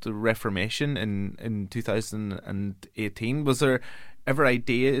the Reformation in 2018? Was there ever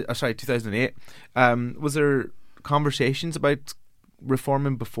 2008? Was there conversations about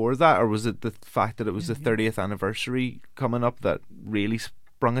reforming before that, or was it the fact that it was the 30th anniversary coming up that really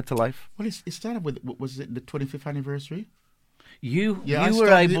sprung it to life? Well, it started with, was it the 25th anniversary? You Yeah, were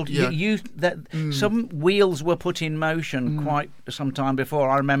able to, yeah. some wheels were put in motion quite some time before.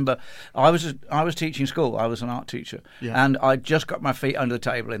 I remember I was teaching school. I was an art teacher, and I just got my feet under the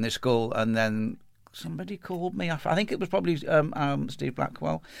table in this school, and then somebody called me. I think it was probably Steve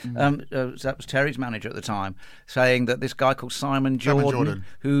Blackwell. That was Terry's manager at the time, saying that this guy called Simon Jordan.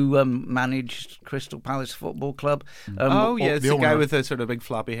 Who managed Crystal Palace Football Club. It's the guy with the sort of big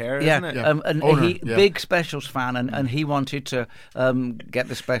floppy hair, isn't it? And he big Specials fan, and he wanted to get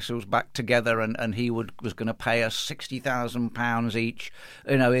the Specials back together, and he was going to pay us £60,000 each,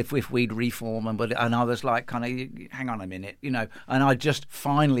 if we'd reform them. And I was like, kind of, hang on a minute, and I just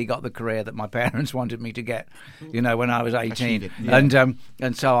finally got the career that my parents wanted me to get, when I was 18,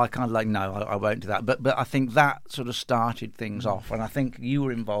 and so I kind of like, no, I won't do that. But I think that sort of started things off, and I think you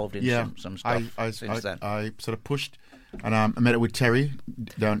were involved in some stuff since then. I sort of pushed, and I met up with Terry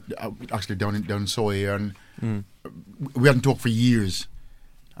down in Soy, and we hadn't talked for years,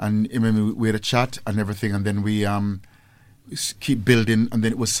 and I remember we had a chat and everything, and then we keep building, and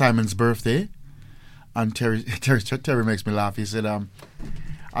then it was Simon's birthday, and Terry makes me laugh. He said,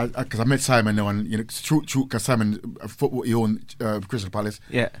 because I met Simon now, and true, because Simon he owned Crystal Palace.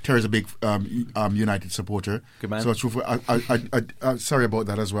 Yeah, Terry's a big United supporter. Good man. So true. I sorry about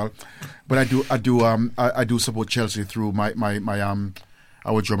that as well, but I do support Chelsea through my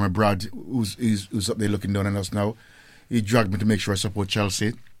our drummer Brad, who's up there looking down on us now. He dragged me to make sure I support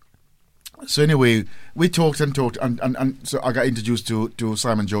Chelsea. So anyway, we talked, and so I got introduced to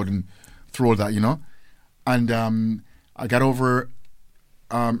Simon Jordan through all that, and I got over.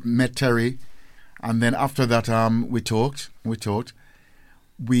 Met Terry, and then after that we talked.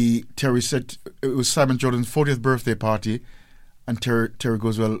 Terry said it was Simon Jordan's 40th birthday party, and Terry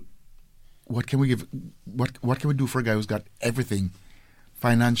goes, well, what can we give? What can we do for a guy who's got everything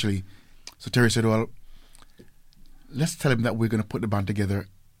financially? So Terry said, well, let's tell him that we're going to put the band together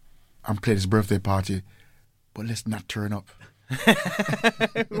and play his birthday party, but let's not turn up.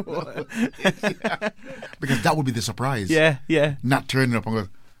 Because that would be the surprise. Yeah. Not turning up and go,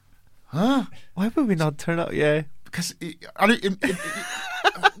 huh? Why would we not turn up? Yeah. Because what are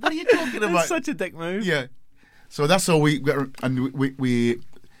you talking about? It's such a dick move. Yeah. So that's how we got, and we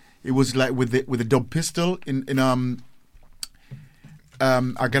it was like with the dub pistol in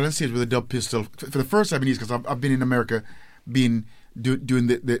I got on stage with a dub pistol for the first time in years, because I've been in America, doing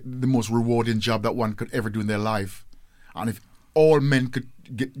the most rewarding job that one could ever do in their life, and if all men could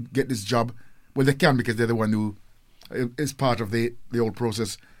get this job, well, they can, because they're the one who is part of the whole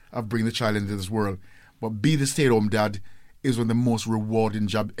process of bringing the child into this world. But be the stay-at-home dad is one of the most rewarding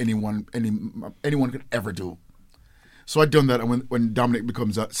job anyone could ever do. So I'd done that, and when Dominic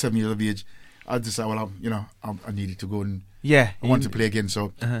becomes 7 years of age, I decided, well, I needed to go, and I wanted to play again.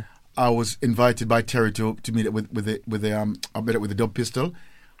 So I was invited by Terry to meet up with the dub pistol,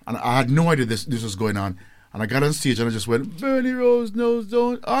 and I had no idea this was going on. And I got on stage and I just went, Bernie Rose knows,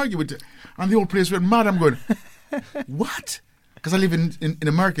 don't argue with it. And the whole place went mad. I'm going, what? Because I live in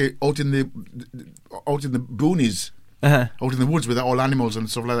America, out in the boonies, out in the woods with all animals and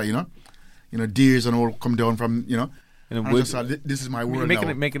stuff like that, deers and all come down from, And I just thought, this is my world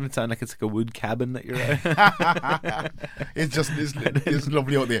now. Making it sound like it's like a wood cabin that you're at. It's just, it's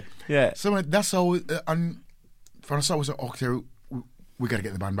lovely out there. Yeah. So that's how, and for us, I was like, okay, we got to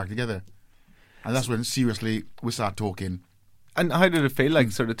get the band back together. And that's when, seriously, we started talking. And how did it feel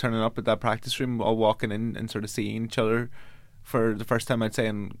like sort of turning up at that practice room, all walking in and sort of seeing each other for the first time, I'd say,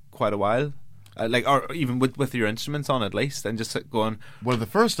 in quite a while? Or even with your instruments on, at least, and just going... Well, the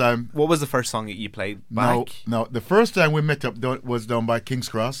first time... What was the first song that you played back? No, the first time we met up was down by King's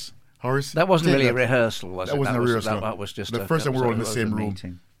Cross, Horace. That wasn't really a rehearsal, was it? That wasn't a rehearsal. That was just the first time we were all in the same room.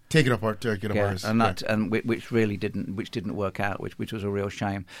 Take it up, Horace. And which really didn't work out, which was a real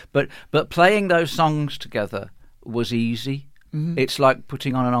shame. But playing those songs together was easy. Mm-hmm. It's like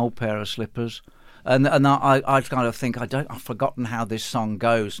putting on an old pair of slippers. And I kind of think I've forgotten how this song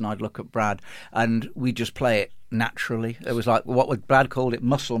goes, and I'd look at Brad, and we just play it naturally. It was like what would Brad called it,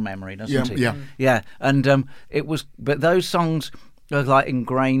 muscle memory, doesn't he? Yeah. And it was, but those songs are like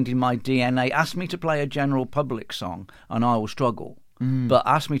ingrained in my DNA. Ask me to play a general public song, and I will struggle. But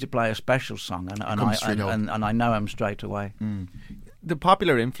ask me to play a special song, and I know him straight away. The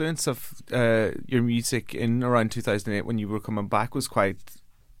popular influence of your music in around 2008 when you were coming back was quite.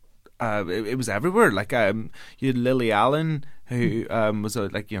 It was everywhere. Like you had Lily Allen, who was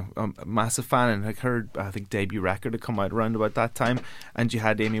a massive fan, and had heard I think debut record had come out around about that time, and you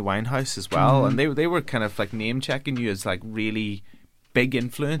had Amy Winehouse as well, and they were kind of like name checking you as like really big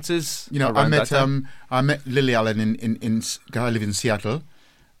influences. I met Lily Allen in I live in Seattle,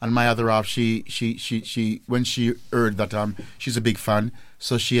 And my other half, she when she heard that she's a big fan,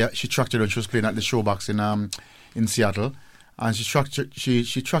 so she tracked her down. She was playing at the Showbox in Seattle, and she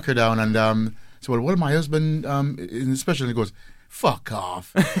tracked her down and said, "Well, my husband in special?" And he goes, "Fuck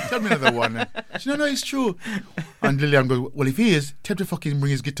off! Tell me another one." She said, "No, it's true." And Lillian goes, "Well, if he is, tell him to fucking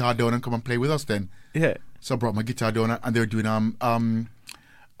bring his guitar down and come and play with us then." Yeah. So I brought my guitar down, and they were doing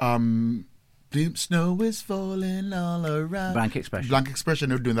 "The snow is falling all around." Blank Expression. Blank Expression.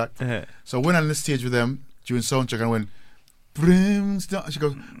 They were doing that. So I went on the stage with them during soundcheck and I went, "Brimstone." She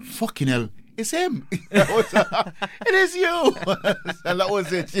goes, "Fucking hell, it's him." It is you. And that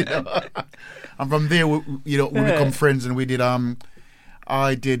was it, you know. And from there, we become friends, and we did. I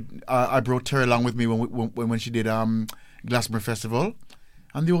brought Terry along with me when she did Glastonbury Festival,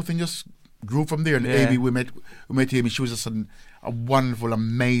 and the whole thing just grew from there. And Amy, we met Amy. She was just a wonderful,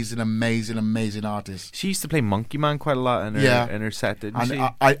 amazing artist. She used to play Monkey Man quite a lot in her set, didn't she?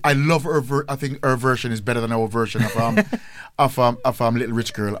 I love her. I think her version is better than our version of Little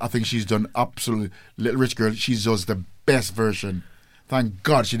Rich Girl. I think she's done absolutely Little Rich Girl. She does the best version. Thank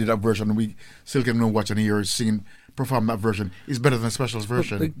God she did that version, and we still can watch and hear her singing, perform that version. It's better than the specials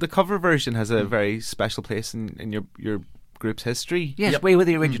version. The cover version has a very special place in your group's history. Yes, we were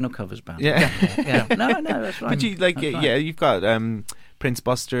the original covers band. Yeah. No, that's right. But you you've got Prince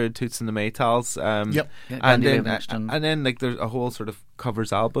Buster, Toots and the Maytals. And then like there's a whole sort of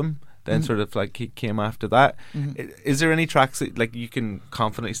covers album. Then sort of like came after that. Is there any tracks that like you can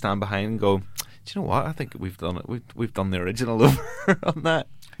confidently stand behind and go, do you know what? I think we've done it. We've done the original over on that.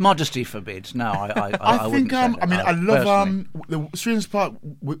 Modesty forbids. No, I think. I love the strangest part.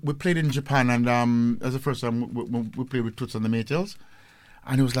 We played in Japan, and as the first time we played with Toots and the Maytals,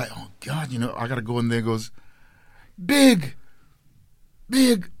 and it was like, oh God, I gotta go in there. Goes big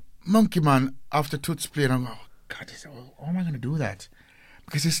Monkey Man after Toots played. I'm like, oh God, how am I gonna do that?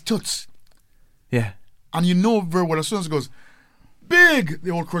 Because it's Toots. Yeah, and very well as soon as it goes big,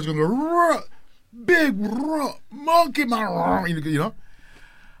 the old chorus is gonna go big Monkey Man,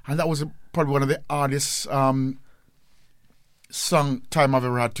 And that was probably one of the hardest song time I've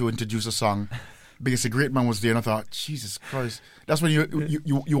ever had to introduce a song, because the great man was there, and I thought, Jesus Christ, that's when you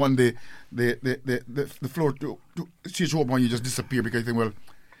want the floor to stage open, and you just disappear, because you think, well,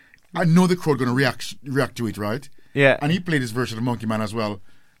 I know the crowd going to react to it, right? Yeah. And he played his version of Monkey Man as well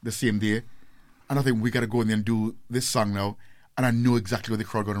the same day, and I think we got to go in there and do this song now, and I know exactly what the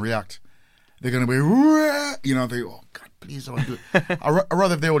crowd going to react. They're going to be, they oh God, please don't do it. I'd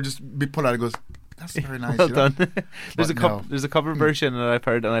rather if they would just be polite and goes, that's very nice. Well done. There's a cover version that I've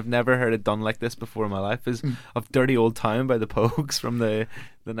heard, and I've never heard it done like this before in my life, is of Dirty Old Town by the Pogues from the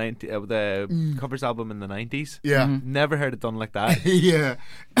covers album in the 90s. Yeah. Never heard it done like that. Yeah.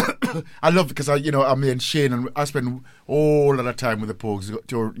 I love it because I'm in Shane, and I spend all of the time with the Pogues,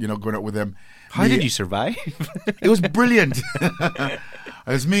 going out with them. How did you survive? It was brilliant. It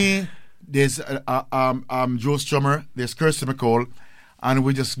was me. There's Joe Strummer, there's Kirsty McCall, and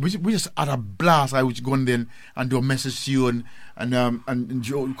we just had a blast. I would go in there and do a message to you, and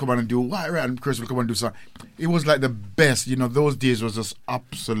Joe would come on and do what, and Kirsty would come on and do something. It was like the best. Those days was just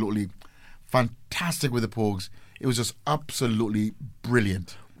absolutely fantastic with the Pogues. It was just absolutely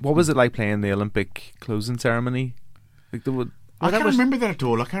brilliant. What was it like playing the Olympic closing ceremony? Like I can't remember that at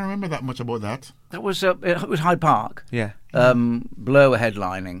all. I can't remember that much about that. That was it was Hyde Park. Yeah. Blur were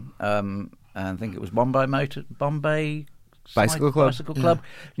headlining. I think it was Bombay Bicycle Club,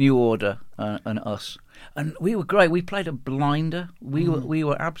 New Order, and us. And we were great. We played a blinder. We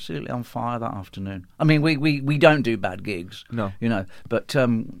were absolutely on fire that afternoon. I mean, we don't do bad gigs, no, But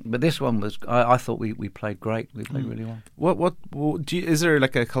this one was. I thought we played great. We played really well. What is there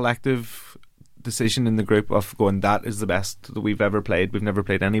like a collective decision in the group of going, that is the best that we've ever played, we've never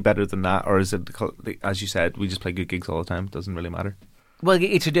played any better than that, or is it, as you said, we just play good gigs all the time, it doesn't really matter? Well,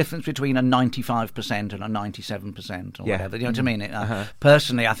 it's a difference between a 95% and a 97% or whatever. You know what I mean?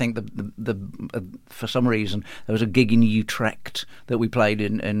 Personally, I think for some reason there was a gig in Utrecht that we played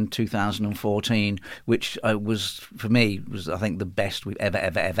in 2014, which was, for me, I think the best we've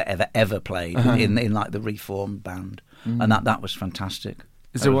ever played in like the reformed band, and that was fantastic.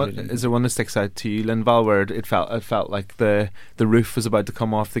 Is there one that sticks out to you, Linval, where it felt like the roof was about to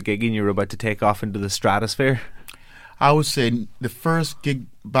come off the gig and you were about to take off into the stratosphere? I would say the first gig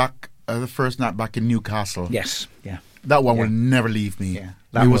back, the first night back in Newcastle. Yes, yeah. That one will never leave me. Yeah,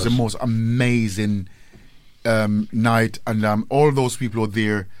 it was the most amazing night, and all those people out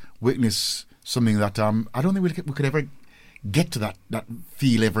there witnessed something that I don't think we could ever get to that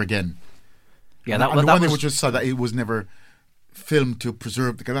feel ever again. Yeah, and the one thing which was sad that it was never filmed to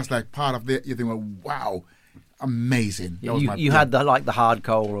preserve, because that's like part of the, you think, well, wow, amazing. Yeah, you had the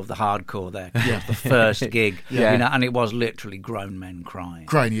hardcore of the hardcore there. Yeah. It was the first gig, and it was literally grown men crying.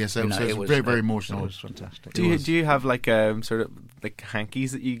 Yes. So it was very, very emotional. It was fantastic. Do you have like sort of like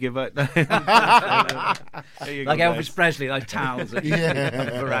hankies that you give out? Like Elvis Presley, like towels that you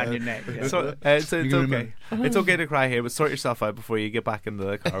put around your neck. Yeah. So it's okay. It's okay to cry here, but sort yourself out before you get back into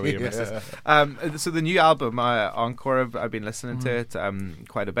the car with your missus. So the new album, Encore, I've been listening to it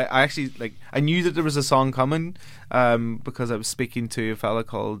quite a bit. I knew that there was a song coming because I was speaking to a fella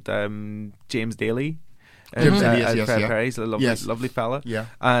called James Daly. Perry. He's a lovely fella. Yeah.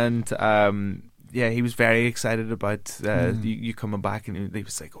 And he was very excited about you coming back, and he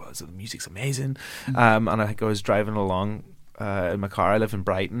was like, "Well, so the music's amazing." And I think I was driving along in my car. I live in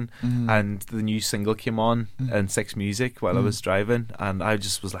Brighton, and the new single came on in Six Music while I was driving, and I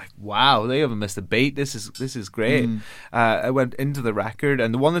just was like, "Wow, they haven't missed a beat. This is great." I went into the record,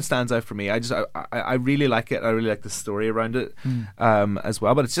 and the one that stands out for me, I really like it. I really like the story around it as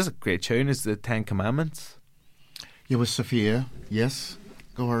well. But it's just a great tune. Is the Ten Commandments? Yeah, with Sophia. Yes,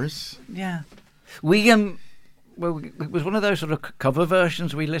 go Horace. Yeah. We it was one of those sort of cover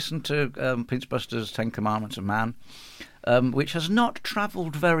versions. We listened to Pinch Buster's Ten Commandments of Man, which has not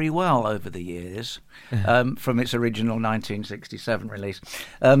travelled very well over the years from its original 1967 release.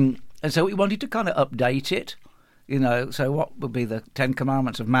 And so we wanted to kind of update it, so what would be the 10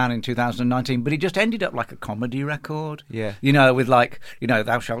 Commandments of Man in 2019? But it just ended up like a comedy record. Yeah. With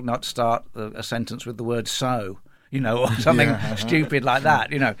thou shalt not start a sentence with the word so. Or something stupid like that,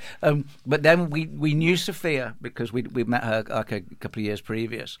 But then we knew Sophia because we met her like a couple of years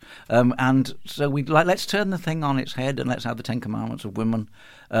previous. And so we let's turn the thing on its head and let's have the 10 Commandments of Women.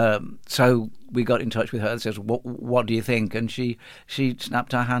 So we got in touch with her and says, what do you think? And she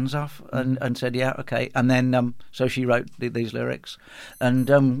snapped her hands off and said, yeah, okay. And then so she wrote these lyrics. And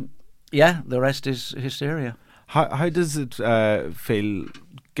the rest is hysteria. How does it feel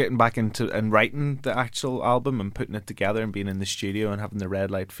getting back into and writing the actual album and putting it together and being in the studio and having the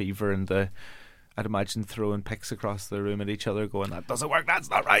red light fever and I'd imagine throwing picks across the room at each other going, that doesn't work, that's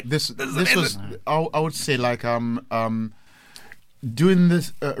not right. This was I would say like doing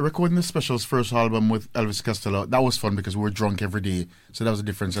this recording the Specials first album with Elvis Costello, that was fun because we were drunk every day, so that was a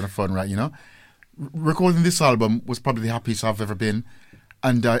difference and a fun, right? Recording this album was probably the happiest I've ever been.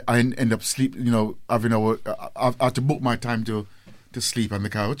 And I end up sleeping, having I had to book my time to sleep on the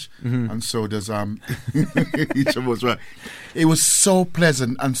couch, and so does each of us. Right? It was so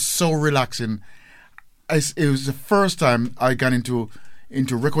pleasant and so relaxing. It was the first time I got into a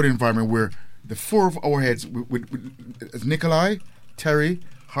recording environment where the four of our heads, with Nikolai, Terry,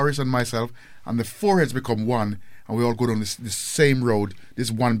 Horace, and myself, and the four heads become one, and we all go down this same road.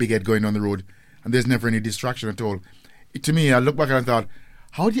 This one big head going down the road, and there's never any distraction at all. To me, I look back and I thought,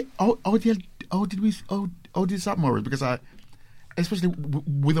 how did this happen, Maurice? Because especially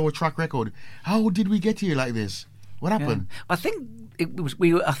with our track record, how did we get here like this? What happened? Yeah. I think it was.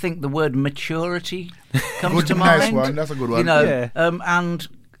 I think the word maturity comes to mind. Nice one. That's a good one.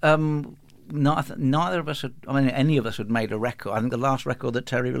 Neither of us had. Any of us had made a record. I think the last record that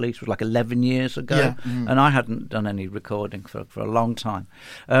Terry released was like 11 years ago, and I hadn't done any recording for a long time,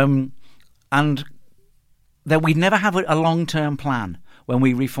 and that we'd never have a long-term plan. When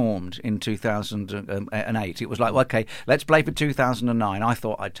we reformed in 2008, it was like, okay, let's play for 2009. I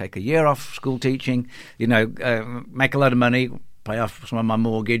thought I'd take a year off school teaching, make a lot of money, pay off some of my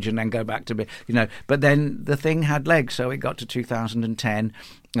mortgage, and then go back to But then the thing had legs, so it got to 2010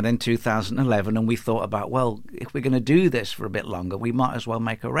 and then 2011, and we thought about, well, if we're going to do this for a bit longer, we might as well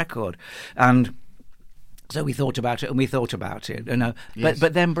make a record. And so we thought about it, Yes.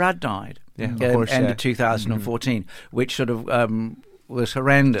 But then Brad died. Yeah, of course, end of 2014, which sort of was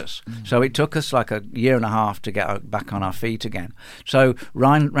horrendous. So it took us like a year and a half to get back on our feet again. So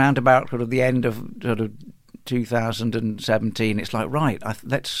round about sort of the end of sort of 2017, it's like, right,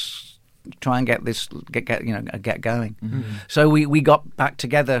 let's try and get this get going. So we got back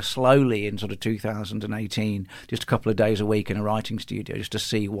together slowly in sort of 2018, just a couple of days a week in a writing studio, just to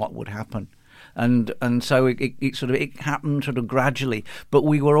see what would happen. And so it happened sort of gradually, but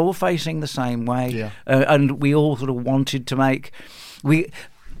we were all facing the same way, and we all sort of wanted to make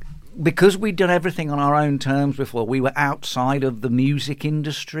because we'd done everything on our own terms before. We were outside of the music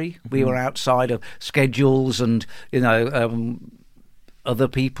industry. We were outside of schedules and other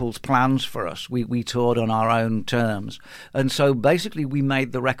people's plans for us. We toured on our own terms, and so basically we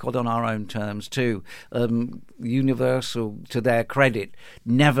made the record on our own terms too. Universal, to their credit,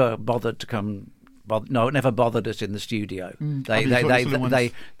 never bothered to never bothered us in the studio. They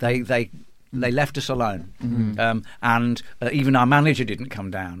They left us alone, and even our manager didn't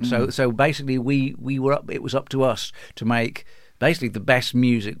come down. So basically, we were up. It was up to us to make basically the best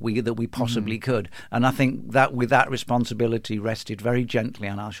music that we possibly could. And I think that with that responsibility rested very gently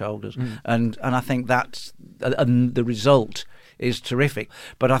on our shoulders. And I think that's and the result is terrific.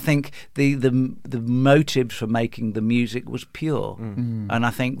 But I think the motives for making the music was pure, and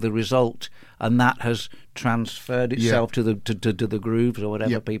I think the result and that has transferred itself to the grooves or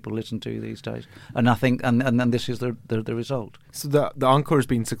whatever people listen to these days. And I think and this is the result. So the encore's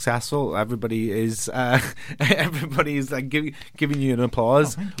been successful. Everybody is like giving you an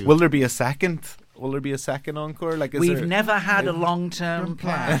applause. You. Will there be a second? Will there be a second encore? Like, we've never had a long-term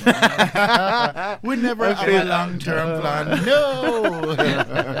plan. We never had a long-term plan. No.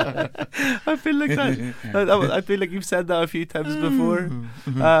 I feel like that. I feel like you've said that a few times before.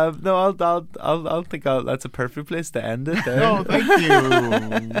 No, I'll think that's a perfect place to end it. There. No, thank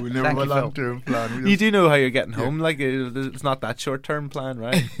you. We never had a long-term plan. You do know how you're getting home. Like, it's not that short-term plan,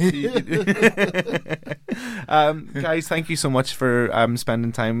 right? Guys, thank you so much for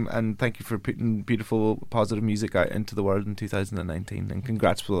spending time, and thank you for putting beautiful, positive music out into the world in 2019, and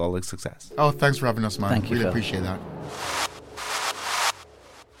congrats with all the success. Oh, thanks for having us, man. Thank you, really Phil. appreciate that.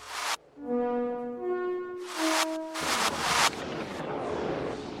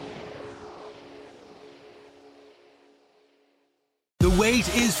 The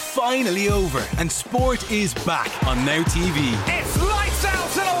wait is finally over, and sport is back on Now TV. It's lights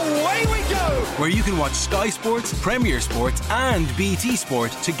out and away we go! Where you can watch Sky Sports, Premier Sports and BT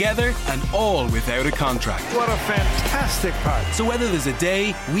Sport together and all without a contract. What a fantastic part. So whether there's a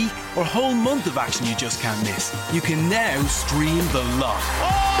day, week or whole month of action you just can't miss, you can now stream the lot.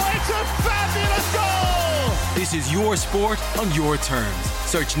 Oh, it's a fabulous goal! This is your sport on your terms.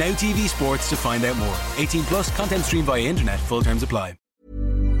 Search Now TV Sports to find out more. 18 plus, content streamed via internet. Full terms apply.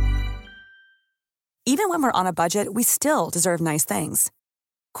 Even when we're on a budget, we still deserve nice things.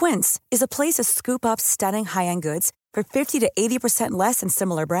 Quince is a place to scoop up stunning high-end goods for 50 to 80% less than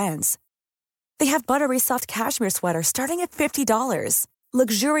similar brands. They have buttery soft cashmere sweaters starting at $50,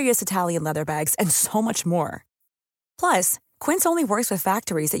 luxurious Italian leather bags, and so much more. Plus, Quince only works with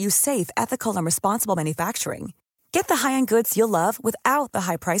factories that use safe, ethical, and responsible manufacturing. Get the high-end goods you'll love without the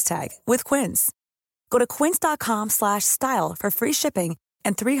high price tag with Quince. Go to quince.com/style for free shipping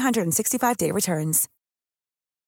and 365-day returns.